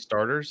 8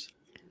 starters.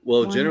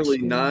 Well, generally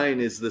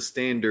 9 is the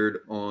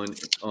standard on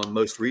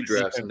most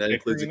redrafts, and that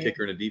includes a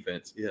kicker and a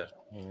defense. Yeah.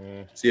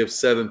 So you have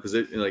 7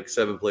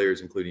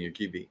 players, including your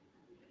QB.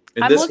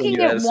 And I'm looking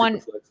at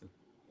one.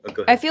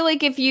 I feel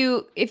like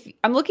if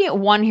I'm looking at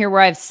one here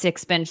where I have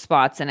 6 bench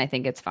spots, and I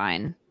think it's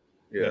fine.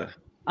 Yeah.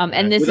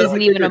 And this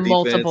isn't even a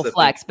multiple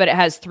flex, but it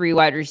has 3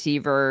 wide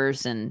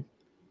receivers and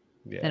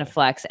a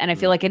flex. And I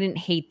feel like I didn't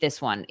hate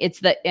this one.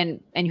 It's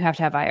and you have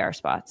to have IR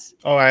spots.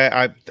 Oh,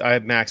 I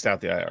maxed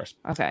out the IR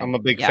spots. Okay. I'm a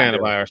big fan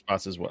of IR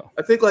spots as well.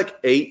 I think like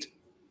 8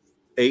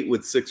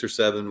 with 6 or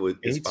 7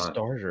 is 8 fine.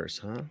 Starters,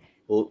 huh?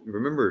 Well,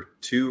 remember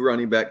 2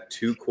 running back,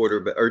 2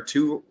 quarterback, or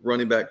 2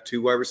 running back,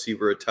 2 wide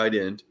receiver, a tight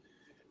end,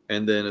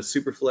 and then a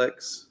super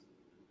flex.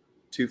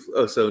 How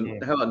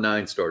about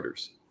 9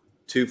 starters?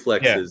 2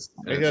 flexes.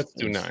 Yeah, let's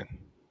do 9.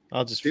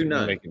 I'll just do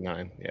 9. Make it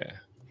 9. Yeah.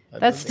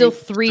 That's still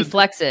 3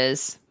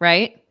 flexes,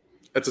 right?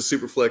 That's a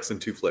super flex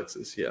and 2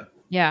 flexes. Yeah.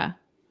 Yeah.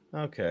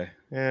 Okay.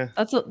 Yeah.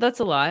 That's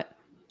a lot.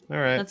 All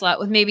right. That's a lot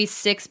with maybe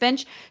 6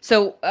 bench.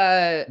 So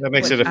that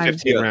makes it a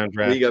 15 round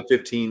draft. You got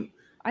 15.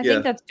 I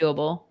think that's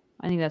doable.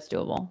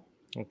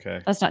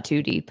 Okay. That's not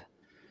too deep.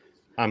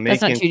 I'm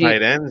making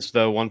tight ends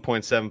though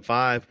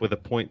 1.75 with a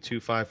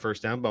 0.25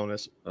 first down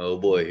bonus. Oh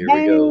boy, here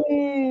we go.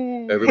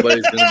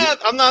 Everybody's gonna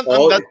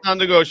be, that's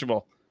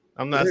non-negotiable.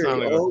 I'm not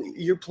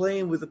you're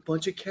playing with a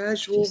bunch of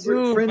casual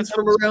friends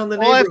from around the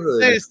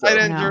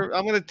neighborhood.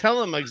 I'm going to tell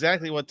them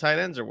exactly what tight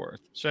ends are worth.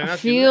 I'm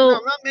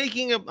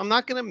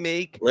not going to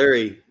make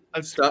Larry.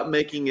 Stop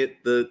making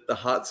it the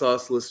hot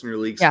sauce listener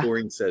league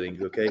scoring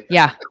settings. Okay.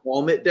 Yeah.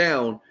 Calm it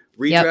down.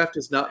 Redraft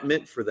is not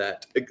meant for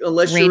that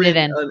unless you're in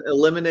an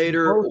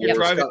eliminator or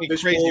Scott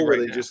Fishbowl where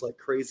they just like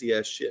crazy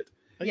ass shit.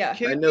 Yeah.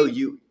 I know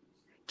you.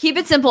 Keep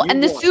it simple.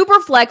 And the super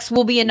flex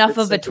will be enough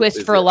of a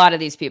twist for a lot of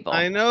these people.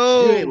 I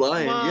know. You ain't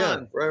lying. Yeah.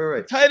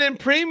 Right. Tight end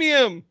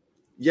premium.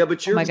 Yeah,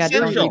 but you're tight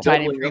end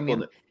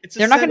premium.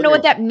 They're not going to know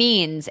what that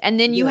means. And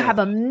then you have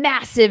a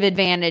massive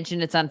advantage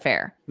and it's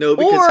unfair. No,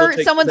 or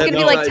someone's going to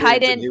be like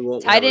tight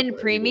end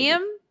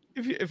premium.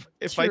 If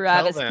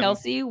Travis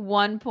Kelce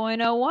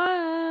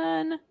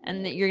 1.01.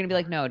 And you're going to be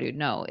like, no, dude,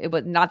 no. It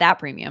was not that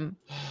premium.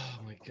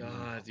 Oh my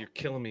God. You're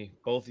killing me.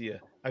 Both of you.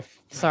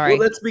 Sorry.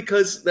 Well,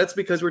 that's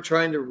because we're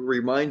trying to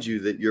remind you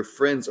that your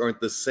friends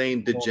aren't the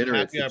same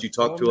degenerates that you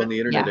talk to on the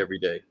internet every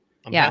day.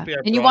 I'm happy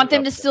and you want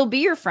them to still be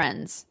your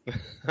friends.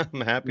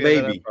 I'm happy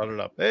that I brought it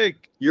up. Hey,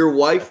 your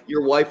wife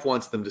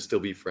wants them to still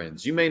be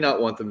friends. You may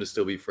not want them to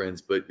still be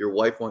friends, but your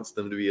wife wants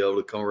them to be able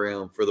to come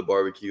around for the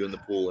barbecue and the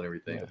pool and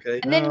everything. Okay.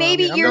 And then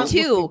maybe year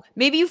 2,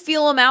 maybe you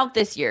feel them out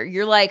this year.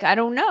 You're like, I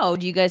don't know.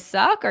 Do you guys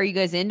suck? Are you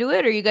guys into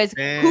it? Are you guys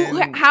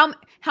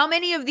how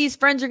many of these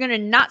friends are going to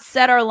not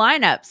set our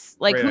lineups?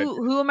 Like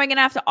who am I going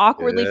to have to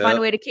awkwardly find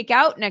a way to kick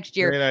out next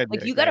year?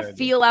 Like you got to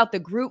feel out the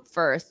group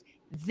first.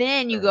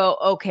 Then you go,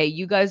 okay,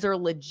 you guys are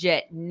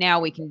legit. Now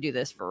we can do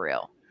this for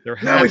real.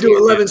 Now we do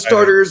 11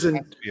 starters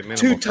and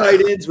 2 tight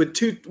ends with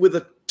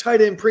a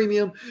tight end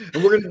premium,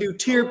 and we're going to do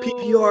tiered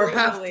PPR,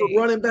 half for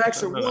running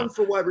backs and 1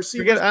 for wide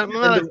receivers. I'm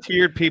not a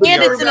tiered PPR.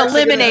 And it's an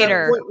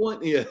eliminator.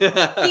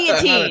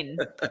 Guillotine.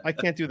 I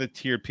can't do the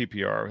tiered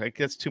PPR. Like,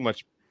 that's too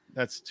much.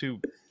 That's too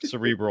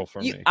cerebral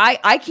for me.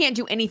 I can't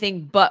do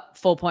anything but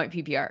full point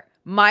PPR.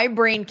 My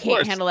brain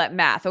can't handle that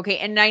math. Okay.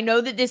 And I know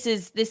that this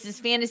is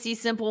fantasy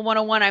simple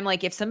 101. I'm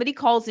like, if somebody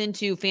calls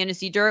into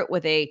Fantasy Dirt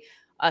with a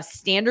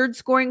standard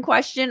scoring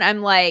question,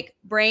 I'm like,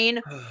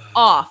 brain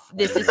off.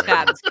 This is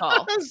Fab's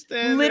call.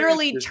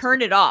 Literally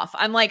turn it off.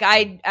 I'm like,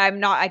 I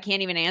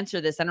can't even answer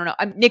this. I don't know.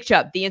 I'm Nick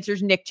Chubb. The answer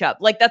is Nick Chubb.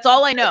 Like, that's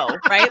all I know.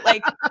 Right.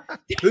 Like,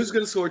 who's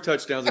going to score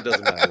touchdowns? It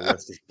doesn't matter.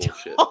 That's just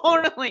bullshit.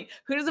 Totally.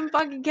 Who doesn't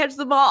fucking catch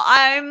the ball?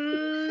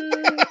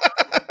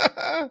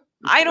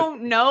 I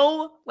don't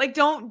know. Like,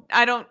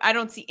 I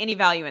don't see any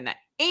value in that.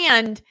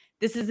 And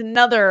this is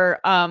another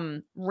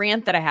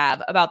rant that I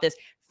have about this.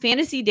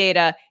 Fantasy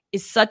Data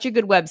is such a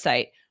good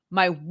website.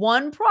 My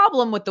one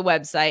problem with the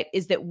website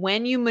is that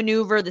when you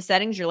maneuver the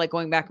settings, you're like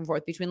going back and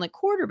forth between like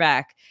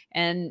quarterback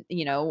and,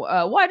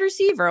 wide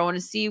receiver. I want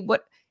to see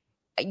what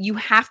you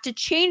have to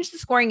change the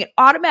scoring. It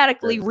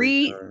automatically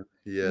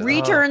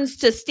returns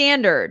to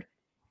standard.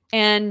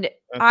 And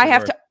I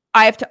have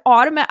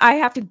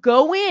to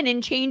go in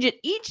and change it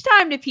each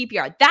time to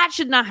PPR. That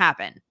should not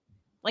happen.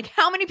 Like,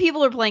 how many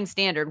people are playing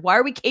standard? Why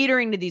are we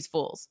catering to these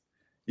fools?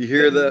 You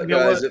hear the You know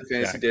guys what? at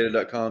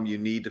FantasyData.com. You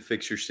need to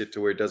fix your shit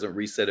to where it doesn't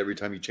reset every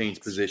time you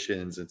change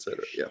positions,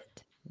 etc. Yeah.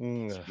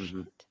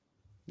 Mm.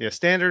 Yeah,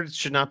 standard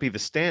should not be the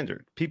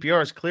standard.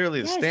 PPR is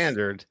clearly the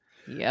standard.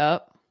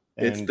 Yep.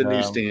 It's the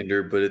new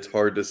standard, but it's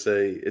hard to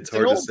say. It's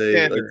hard to say.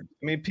 Standard.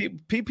 I mean,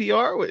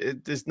 PPR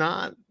it is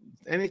not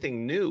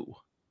anything new.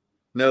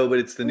 No, but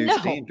it's the new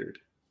standard.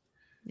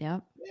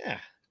 Yep. Yeah.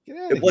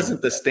 It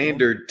wasn't the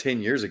standard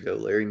 10 years ago,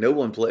 Larry. No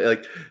one played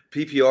like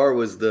PPR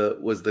was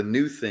the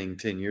new thing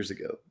 10 years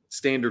ago.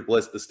 Standard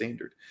was the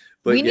standard.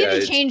 But we need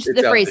to change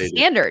the phrase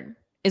standard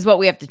is what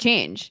we have to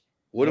change.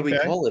 What do we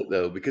call it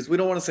though? Because we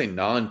don't want to say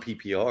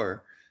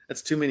non-PPR.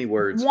 That's too many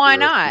words. Why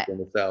not? In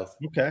the South.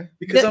 Okay.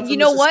 Because you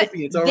know what?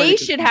 They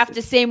should have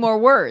to say more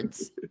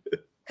words.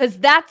 Because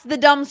that's the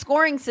dumb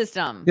scoring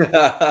system.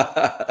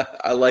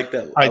 I like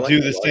that. I do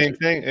the same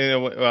thing.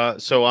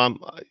 So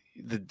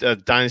the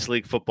Dynasty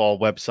League football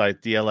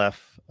website, DLF,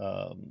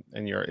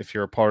 and if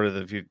you're a part of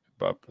the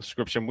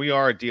subscription, we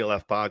are a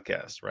DLF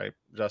podcast, right,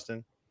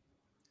 Justin?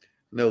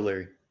 No,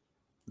 Larry.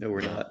 No,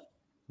 we're not.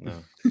 No,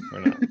 we're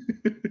not.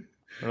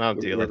 We're not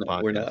a DLF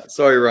podcast. We're not.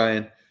 Sorry,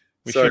 Ryan.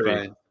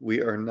 Ryan.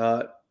 We are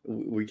not.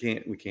 We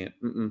can't.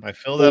 Mm-mm. I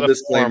filled out a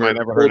form. I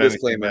never heard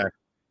anything back.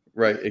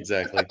 Right,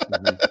 exactly.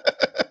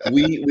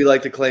 We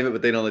like to claim it,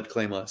 but they don't like to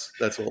claim us.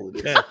 That's all it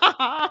is. Yeah.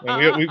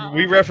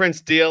 we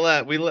reference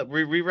DLF.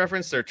 We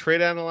reference their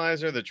trade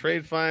analyzer, the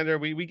trade finder.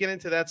 We get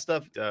into that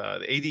stuff.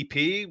 The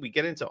ADP. We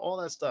get into all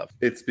that stuff.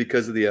 It's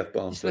because of the F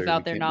bombs.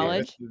 Without their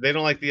knowledge, they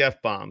don't like the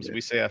F bombs. Yeah.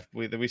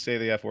 We say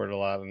the F word a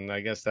lot, and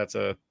I guess that's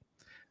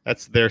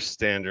their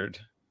standard.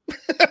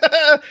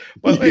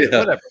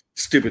 Whatever.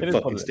 Stupid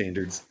fucking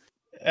standards.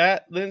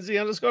 At Lindsay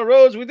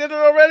 _Rhodes. We did it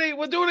already.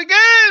 We'll do it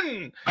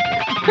again.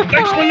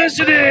 Thanks for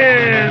listening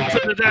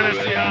to the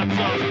Dynasty Hot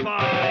Sauce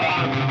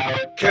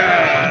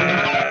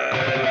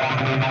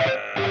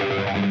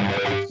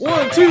Podcast.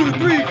 1, 2, 3,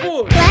 4.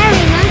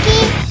 Larry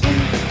Monkey and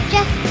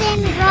Justin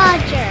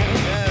Rogers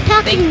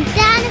talking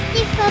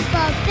Dynasty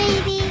football,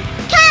 baby.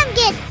 Come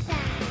get